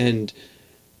it and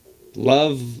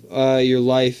love your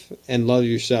life and love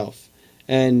yourself.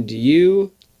 And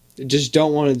you just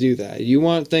don't want to do that. You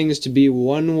want things to be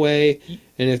one way,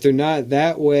 and if they're not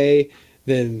that way,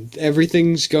 then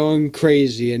everything's going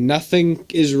crazy and nothing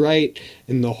is right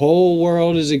and the whole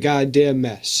world is a goddamn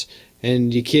mess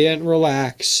and you can't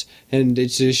relax and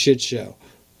it's a shit show.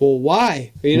 Well,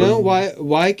 why? You know,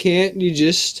 why can't you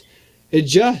just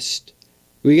adjust?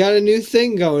 We got a new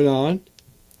thing going on.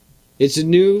 It's a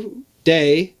new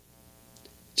day.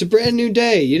 It's a brand new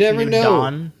day. You never know.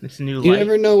 Dawn. It's a new light. You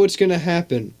never know what's going to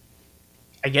happen.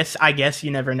 I guess you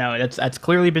never know. That's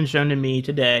clearly been shown to me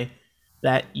today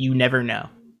that you never know.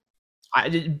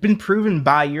 It's been proven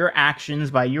by your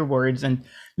actions, by your words, and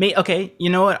okay, you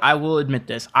know what? I will admit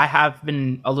this. I have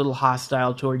been a little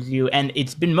hostile towards you, and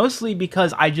it's been mostly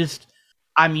because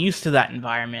I'm used to that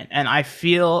environment, and I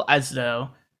feel as though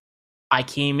I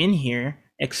came in here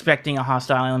expecting a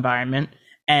hostile environment,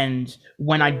 and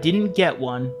when I didn't get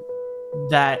one,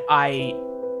 that I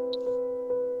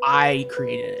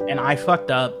created it, and I fucked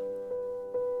up.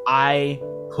 I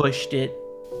pushed it.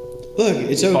 Look,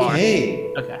 it's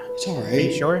okay. Okay. It's all right. Are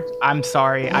you sure? I'm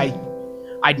sorry. I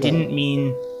didn't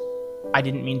mean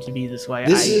to be this way.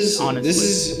 This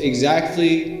is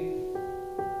exactly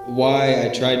why I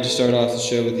tried to start off the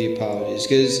show with the apologies,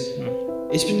 because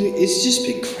it's just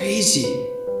been crazy.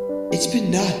 It's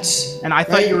been nuts. And I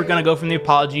thought you were gonna go from the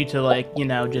apology to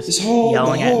just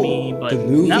yelling at me, but the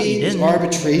movie, no, you didn't.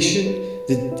 Arbitration,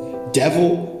 the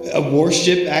devil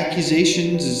worship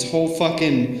accusations, this whole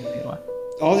fucking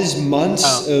all these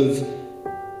months of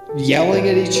yelling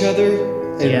at each other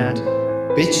and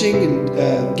bitching and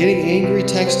getting angry,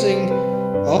 texting.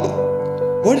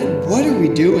 What are we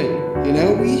doing? You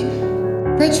know, we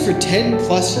friends for 10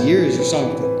 plus years or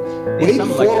something. Way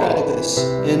before all this,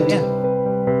 and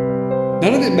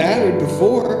none of it mattered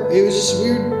before. It was just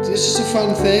weird. It's just a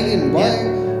fun thing, and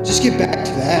why just get back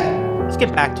to that? Let's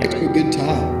get back to a good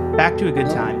time. Back to a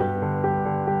good time.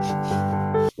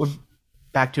 We're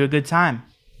back to a good time.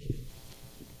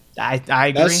 I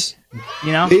agree.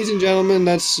 Ladies and gentlemen,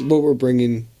 that's what we're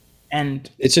bringing. And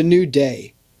it's a new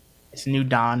day. It's a new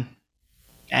dawn.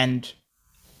 And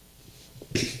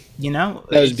that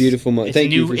was beautiful.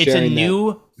 Thank you for sharing that. It's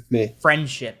a new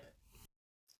friendship.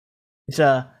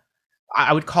 I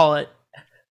would call it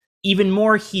even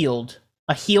more healed.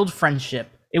 A healed friendship.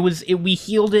 We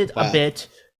healed it a bit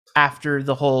after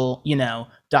the whole,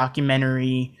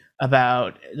 documentary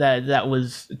about that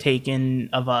was taken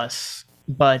of us,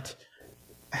 but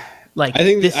like I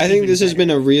think this has been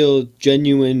a real,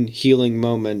 genuine healing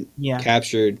moment Yeah.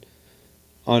 captured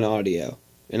on audio,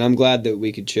 and I'm glad that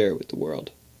we could share it with the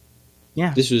world.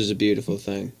 Yeah. This was a beautiful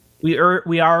thing. We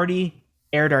already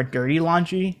aired our dirty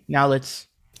laundry. Now let's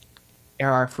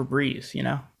air our Febreze.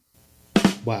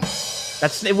 Wow.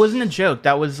 It wasn't a joke.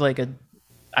 That was like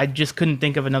I just couldn't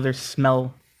think of another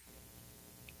smell.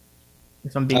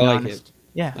 If I'm being I like honest. it.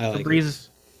 Yeah, I like Febreze,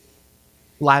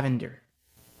 lavender.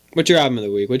 What's your album of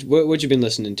the week? What you been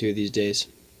listening to these days?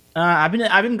 I've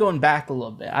been going back a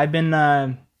little bit. I've been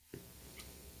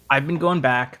going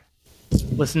back,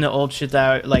 listening to old shit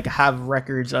that like have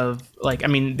records of like, I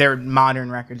mean, they're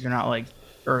modern records. They're not like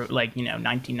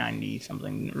 1990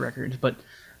 something records. But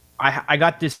I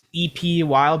got this EP a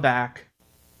while back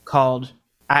called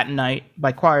At Night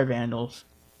by Choir Vandals,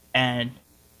 and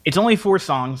it's only 4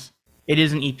 songs. It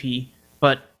is an EP,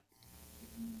 but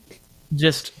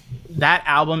just that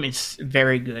album is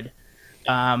very good.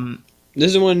 This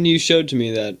is the one you showed to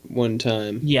me that one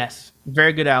time. Yes,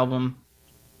 very good album.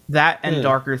 That and Yeah.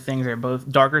 Darker Things are both.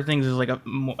 Darker Things is like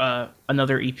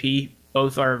another EP.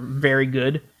 Both are very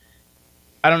good.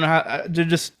 I don't know how. They're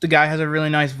just, the guy has a really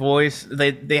nice voice.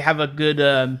 They have a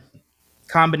good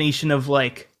combination of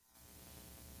like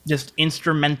just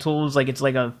instrumentals. Like it's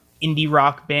like a indie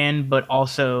rock band, but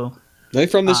also Are they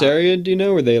from this area? Do you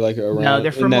know? Were they like around No,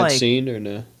 they're in from, that like- scene or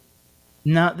no?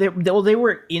 no. They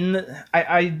were in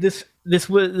the.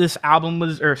 This album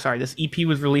was, or sorry, this EP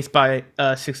was released by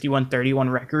 6131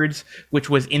 Records, which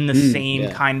was in the same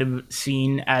yeah. kind of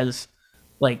scene as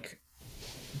like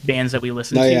bands that we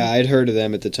listened No, to. yeah, I'd heard of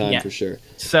them at the time Yeah. for sure.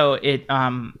 So it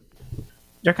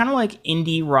they're kind of like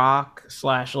indie rock /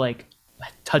 like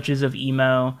touches of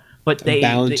emo, but they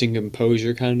Balancing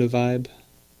composure kind of vibe.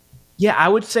 yeah, I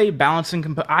would say balance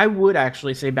and I would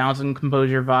actually say balance and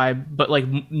composure vibe, but like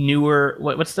newer.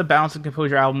 What's the balance and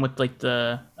composure album with like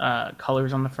the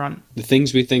colors on the front? The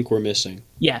things we think we're missing.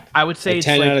 Yeah, I would say A it's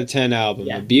 10 like, out of 10 album.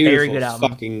 yeah, A beautiful very good album.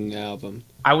 fucking album.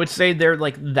 I would say they're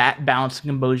like that balance and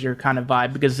composure kind of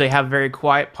vibe, because they have very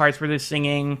quiet parts where they're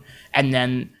singing, and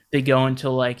then they go into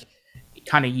like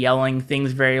kind of yelling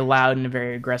things very loud in a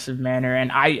very aggressive manner.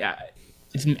 And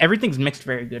everything's mixed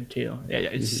very good too.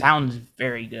 It sounds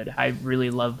very good. I really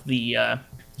love the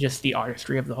just the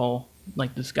artistry of the whole,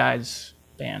 like, this guy's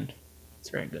band. It's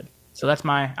very good. So that's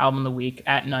my album of the week,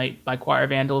 At Night by Choir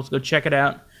Vandals. Go check it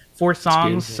out. 4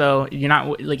 songs, beautiful. so you're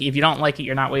not like, if you don't like it,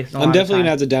 you're not wasting a lot I'm of definitely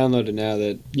time. gonna have to download it now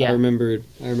that Yeah. I remember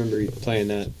playing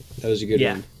that. That was a good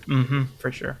Yeah. one. Mm-hmm,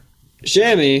 for sure.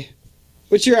 Shammy,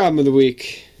 what's your album of the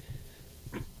week?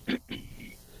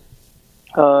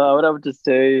 I would have to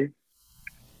say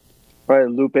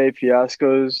probably Lupe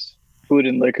Fiasco's Food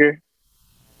and Liquor.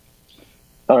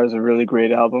 That was a really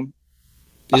great album.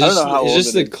 I don't know how is old this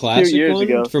it the is. A few classic years one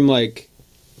ago. from like?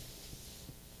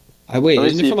 Let me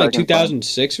Isn't see it from if I like can find-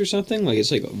 2006 or something? Like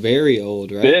it's like very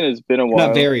old, right? It's been a while.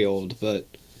 Not very old, but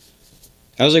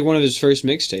that was like one of his first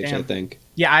mixtapes, I Damn. think.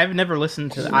 Yeah, I've never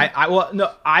listened to that.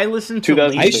 I listened to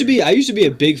 2000. I used to be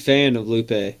a big fan of Lupe.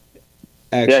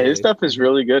 Actually, Yeah, his stuff is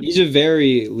really good. He's a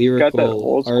very Got lyrical that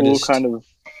old school artist. kind of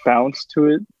bounce to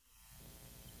it.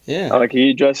 Yeah, Like,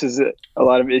 he addresses a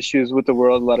lot of issues with the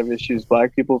world, a lot of issues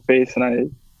Black people face, and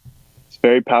it's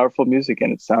very powerful music,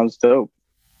 and it sounds dope.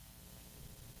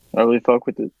 I really fuck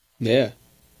with it. yeah,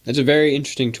 that's a very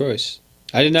interesting choice.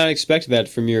 I did not expect that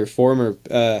from your former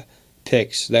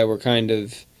picks that were kind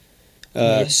of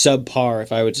subpar,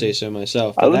 if I would say so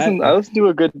myself. I But listen to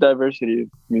a good diversity of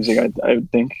music. I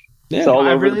would think. yeah, It's all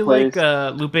I over really the place.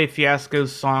 like Lupe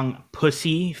Fiasco's song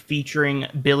 "Pussy" featuring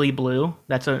Billy Blue.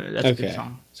 That's a Okay. good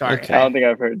song. Sorry, Okay. I don't think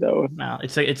I've heard that one. no,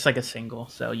 it's like a single,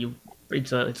 so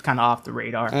it's kind of off the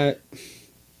radar.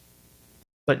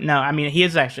 But no, I mean,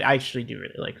 I actually do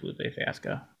really like Lupe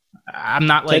Fiasco. I'm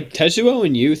not like Tetsuo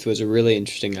in Youth was a really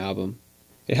interesting album.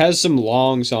 It has some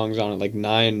long songs on it, like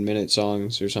 9-minute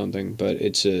songs or something, but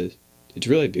it's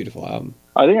really a beautiful album.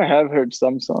 I think I have heard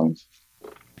some songs.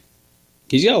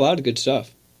 He's got a lot of good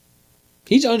stuff.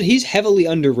 He's heavily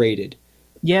underrated.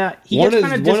 yeah, he One gets of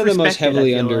kinda the most disrespected,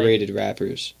 heavily I feel like. underrated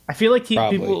rappers. I feel like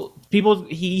Probably. people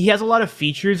he has a lot of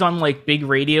features on like big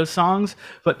radio songs,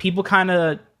 but people kind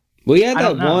of Well, he had I that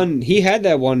don't know. one. He had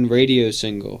that one radio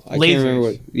single. I can't remember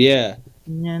what. Yeah,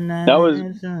 That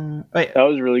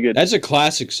was really good. that's a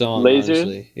classic song. Lasers?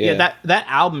 Honestly. yeah, Yeah, that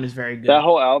album is very good. That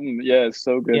whole album, yeah, is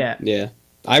so good. yeah. yeah.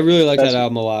 I really liked that That's-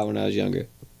 album a lot when I was younger.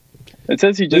 It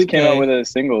says he just came Lupe. out with a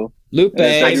single. Lupe,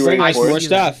 Yeah, bring us February more 4th.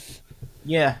 stuff.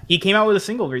 Yeah, he came out with a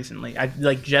single recently.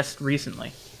 Just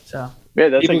recently. So Yeah,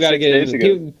 that's People like got to 6 get days into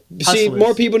ago. people, see, Hustlers.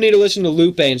 more people need to listen to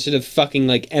Lupe instead of fucking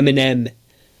like Eminem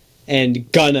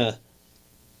and Gunna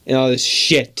and all this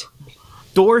shit.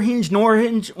 Door hinge, nor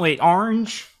hinge. Wait,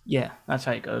 orange. Yeah, that's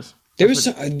how it goes. There was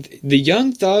the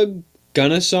Young Thug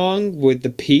Gunna song with the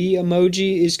P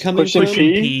emoji is coming Pushing from.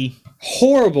 P? P.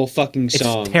 Horrible fucking It's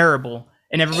song. terrible,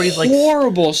 and everybody's like,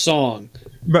 horrible song.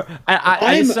 bro,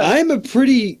 I'm a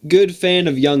pretty good fan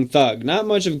of Young Thug. Not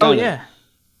much of oh Gunna. yeah,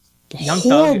 Young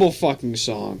Thug. Horrible fucking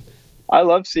song. I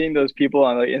love seeing those people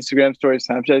on like Instagram stories,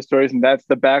 Snapchat stories, and that's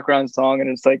the background song, and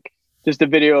it's like just a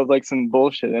video of like some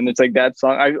bullshit, and it's like that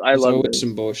song. I There's love always it.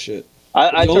 some bullshit. I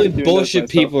The only started doing those bullshit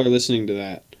myself. people are listening to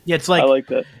that. Yeah, it's I like,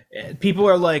 like that. people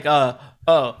are like,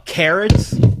 oh,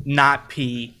 carrots, not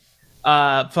pea.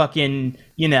 Fucking,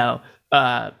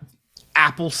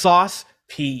 applesauce,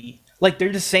 pea. Like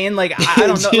they're just saying like I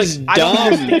don't know, like It's I don't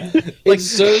dumb. understand. Like, It's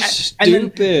so and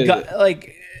then,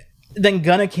 stupid. then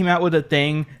Gunna came out with a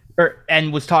thing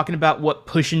and was talking about what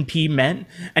pushing P meant,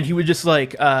 and he was just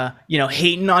like,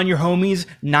 hating on your homies,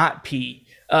 not P.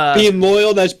 Being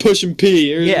loyal, that's pushing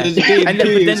P. Yeah. Being And then-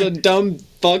 P but is then- a dumb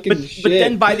fucking But shit.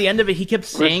 then by the end of it, he kept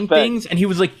saying Respect. things, and he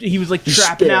was like trapping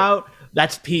Respect. out.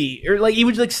 That's P, or like he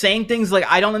was like saying things like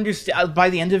I don't understand. By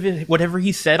the end of it, whatever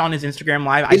he said on his Instagram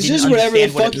live, I It's didn't just whatever the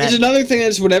understand what fuck. it meant. It's another thing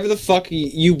that's whatever the fuck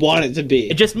you want it to be.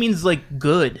 It just means like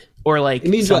good or like It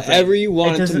means something. whatever you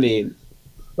want it to doesn't- mean.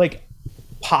 Like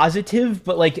positive,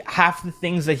 but like half the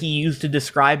things that he used to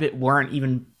describe it weren't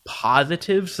even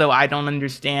positive. So I don't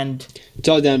understand. It's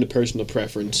all down to personal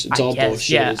preference. It's all I guess, bullshit.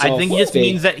 yeah. It's I all think it just fake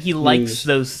means that he likes news.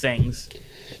 those things.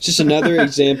 It's just another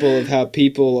example of how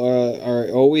people are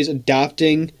always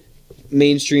adopting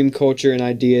mainstream culture and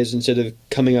ideas instead of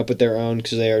coming up with their own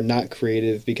because they are not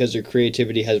creative because their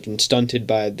creativity has been stunted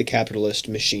by the capitalist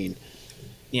machine.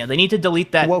 Yeah, they need to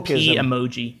delete that P Wokeism.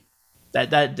 emoji. That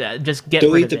just get rid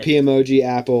Delete of the it. P emoji,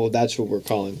 Apple. That's what we're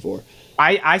calling for.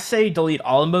 I say delete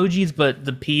all emojis, but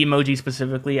the P emoji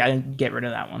specifically, I get rid of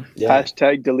that one. Yeah,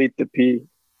 Hashtag delete the P.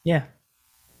 Yeah.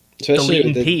 especially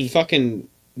with deleting the P. fucking.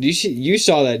 You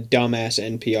saw that dumbass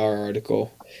NPR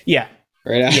article, Yeah.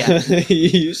 right? Yeah.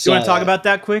 you You want to talk about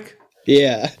that quick?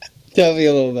 Yeah, tell me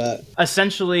a little bit.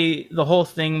 Essentially, the whole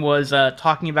thing was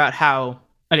talking about how.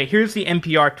 Okay, here's the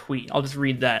NPR tweet. I'll just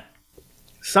read that.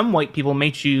 Some white people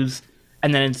may choose,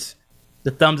 and then it's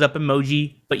the thumbs up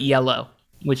emoji, but yellow,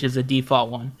 which is the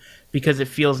default one, because it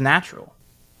feels natural.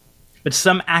 But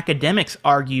some academics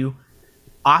argue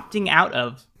opting out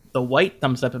of the white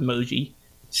thumbs up emoji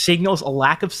signals a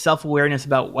lack of self-awareness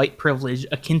about white privilege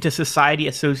akin to society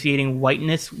associating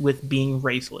whiteness with being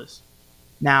raceless.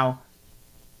 Now,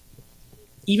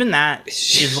 even that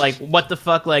is like, what the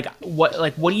fuck? Like, what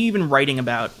are you even writing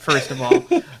about? First of all,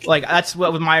 like that's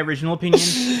what was my original opinion.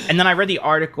 And then I read the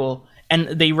article, and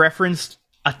they referenced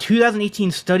a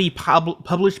 2018 study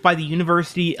published by the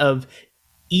University of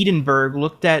Edinburgh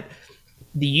looked at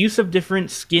the use of different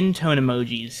skin tone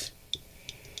emojis.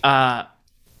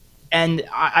 And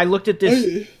I looked at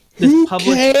this. Who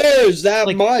public- cares that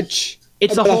like, much?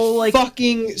 it's a about whole, like,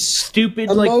 fucking Stupid,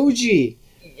 like emoji.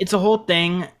 it's a whole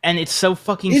thing, and it's so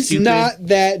fucking It's stupid. not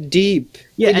that deep.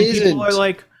 Yeah, It and isn't. people are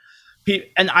like,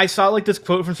 and I saw like this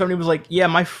quote from somebody who was like, "Yeah,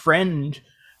 my friend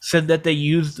said that they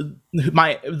used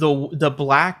the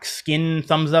black skin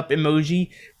thumbs up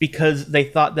emoji because they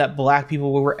thought that black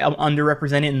people were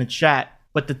underrepresented in the chat.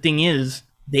 But the thing is,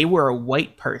 they were a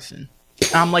white person."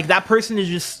 And I'm like, that person is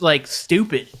just like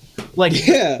stupid. Like,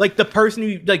 Yeah. like the person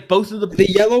who like both of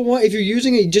The yellow one, if you're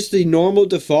using just the normal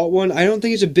default one, I don't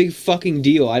think it's a big fucking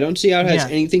deal. I don't see how it has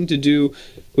Yeah. anything to do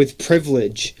with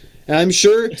privilege. And I'm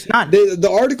sure It's not. the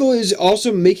article is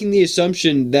also making the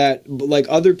assumption that like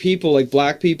other people, like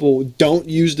black people, don't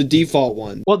use the default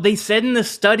one. Well, they said in the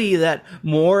study that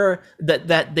more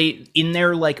that they in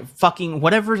their like fucking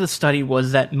whatever the study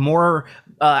was that more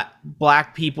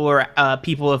black people or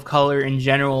people of color in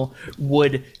general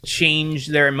would change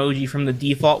their emoji from the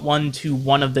default one to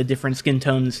one of the different skin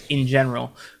tones in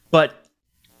general. But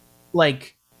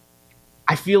like,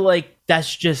 I feel like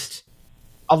that's just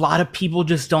a lot of people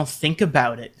just don't think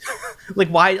about it. Like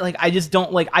why? Like I just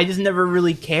don't like. I just never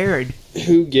really cared.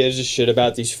 Who gives a shit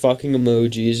about these fucking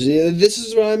emojis? Yeah, this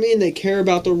is what I mean. They care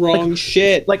about the wrong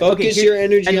shit. like, okay, Focus here- your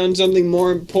energy and- on something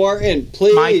more important,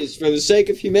 please, for the sake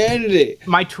of humanity.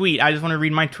 My tweet, I just want to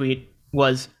read my tweet,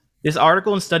 was this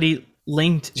article and study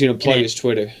linked. He's gonna plug in it- his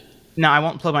Twitter. No, I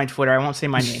won't plug my Twitter. I won't say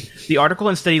my name. The article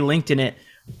and study linked in it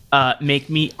make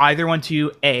me either want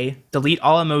to A, delete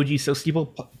all emojis so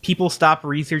people stop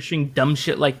researching dumb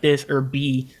shit like this, or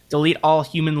B, delete all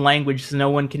human language so no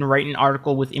one can write an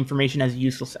article with information as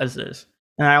useless as this.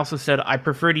 And I also said I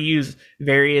prefer to use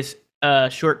various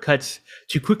shortcuts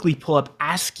to quickly pull up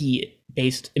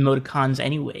ASCII-based emoticons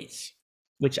anyways,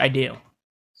 which I do.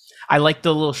 I like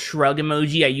the little shrug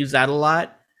emoji. I use that a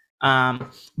lot.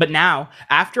 But now,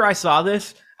 after I saw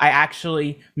this, I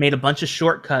actually made a bunch of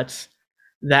shortcuts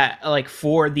that like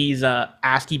for these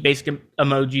ASCII-based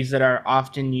emojis that are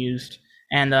often used.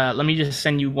 And let me just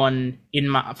send you one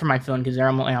for my phone because they're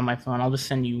only on my phone. I'll just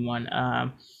send you one.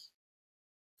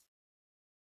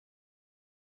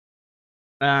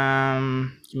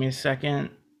 Give me a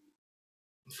second.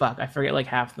 Fuck, I forget like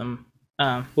half of them.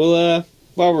 Well,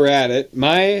 while we're at it,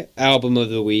 my album of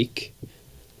the week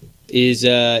is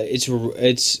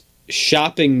it's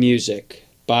Shopping Music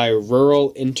by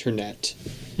Rural Internet.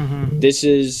 Mm-hmm. This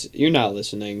is, you're not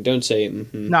listening. Don't say it.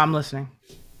 Mm-hmm. No, I'm listening.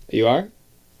 You are?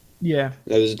 Yeah.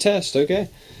 That was a test. Okay.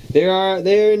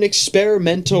 They're an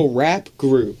experimental rap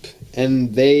group,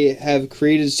 and they have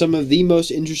created some of the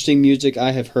most interesting music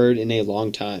I have heard in a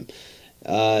long time.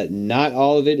 Not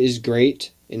all of it is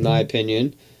great, in my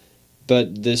opinion,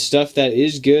 but the stuff that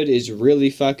is good is really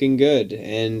fucking good,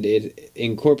 and it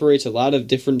incorporates a lot of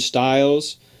different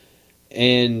styles.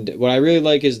 And what I really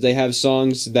like is they have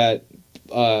songs that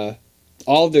all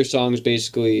of their songs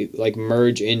basically like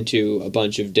merge into a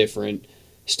bunch of different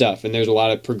stuff, and there's a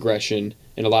lot of progression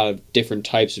and a lot of different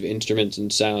types of instruments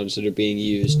and sounds that are being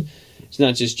used. It's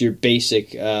not just your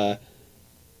basic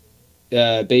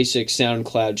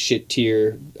SoundCloud shit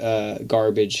tier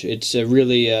garbage. It's a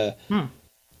really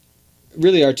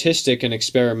really artistic and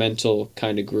experimental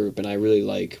kind of group, and I really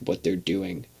like what they're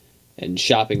doing. And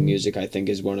Shopping Music, I think,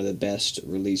 is one of the best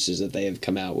releases that they have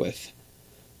come out with.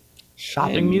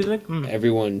 Shopping music?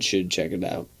 Everyone should check it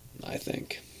out, I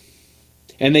think.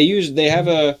 And they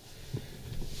have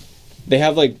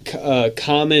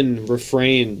common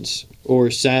refrains or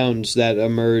sounds that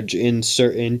emerge in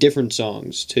different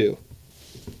songs too.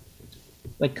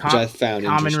 Like which I found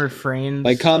common refrains,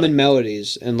 like common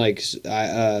melodies and like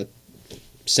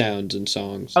sounds and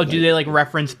songs. Oh, do they like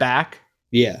reference back?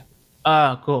 Yeah.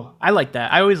 Oh, cool. I like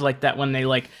that. I always like that when they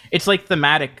like, it's like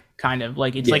thematic kind of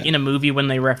like, it's like in a movie when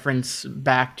they reference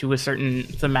back to a certain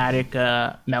thematic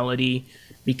melody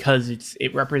because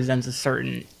it represents a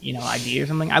certain, idea or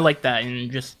something. I like that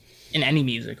in any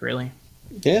music, really.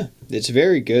 Yeah, it's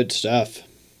very good stuff.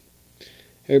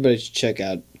 Everybody should check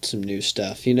out some new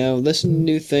stuff, listen to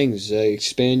new things,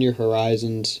 expand your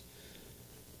horizons,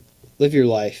 live your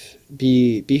life,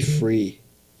 be free.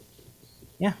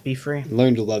 Yeah, be free.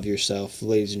 Learn to love yourself,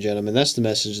 ladies and gentlemen. That's the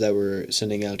message that we're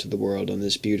sending out to the world on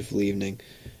this beautiful evening.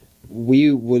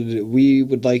 We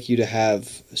would like you to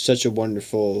have such a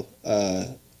wonderful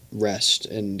rest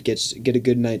and get a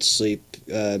good night's sleep.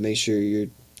 Make sure you're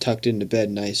tucked into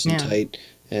bed nice and tight,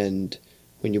 and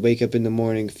when you wake up in the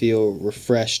morning, feel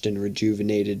refreshed and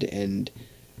rejuvenated and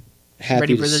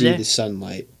happy to see the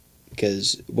sunlight,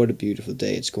 because what a beautiful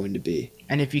day it's going to be.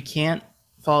 And if you can't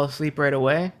fall asleep right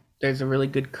away, there's a really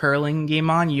good curling game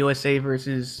on, USA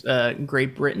versus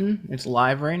Great Britain. It's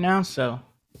live right now, so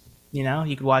you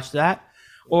could watch that.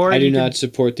 Or I do not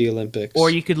support the Olympics. Or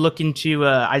you could look into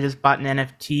I just bought an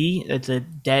NFT. It's a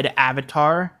dead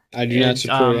avatar. I do not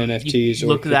support NFTs.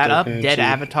 Look that up, Dead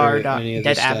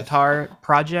Avatar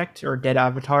Project or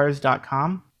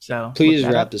deadavatars.com. So please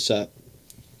wrap this up.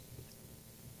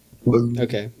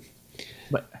 Okay.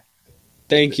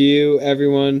 Thank you,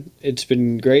 everyone. It's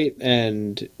been great,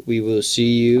 and we will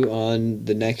see you on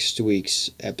the next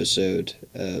week's episode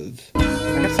of...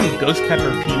 I got some ghost pepper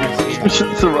peanuts here.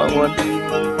 It's the wrong one.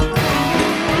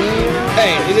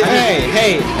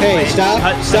 Hey,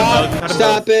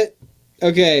 stop it.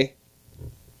 Okay.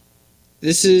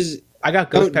 This is... I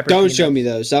got ghost pepper Don't peanuts. show me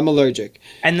those. I'm allergic.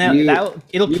 And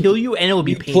it'll kill you, and it'll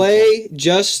be painful. Play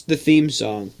just the theme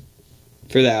song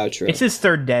for the outro. It's his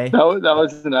third day. That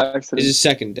was an accident. It's his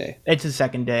second day. It's his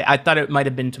second day. I thought it might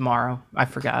have been tomorrow. I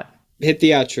forgot. Hit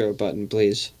the outro button,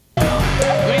 please.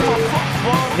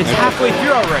 It's halfway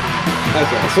through already.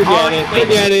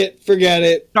 Okay, forget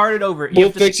it. Start it over.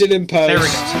 We'll fix it in post. There we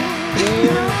go.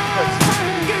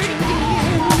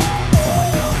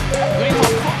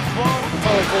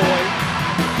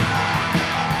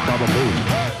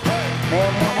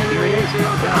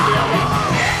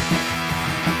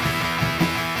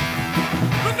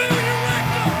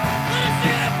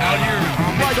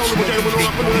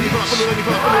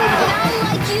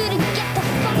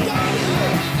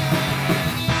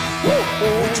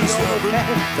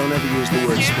 Don't ever use the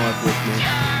word smart with me.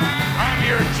 I'm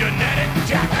your genetic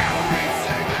jackass.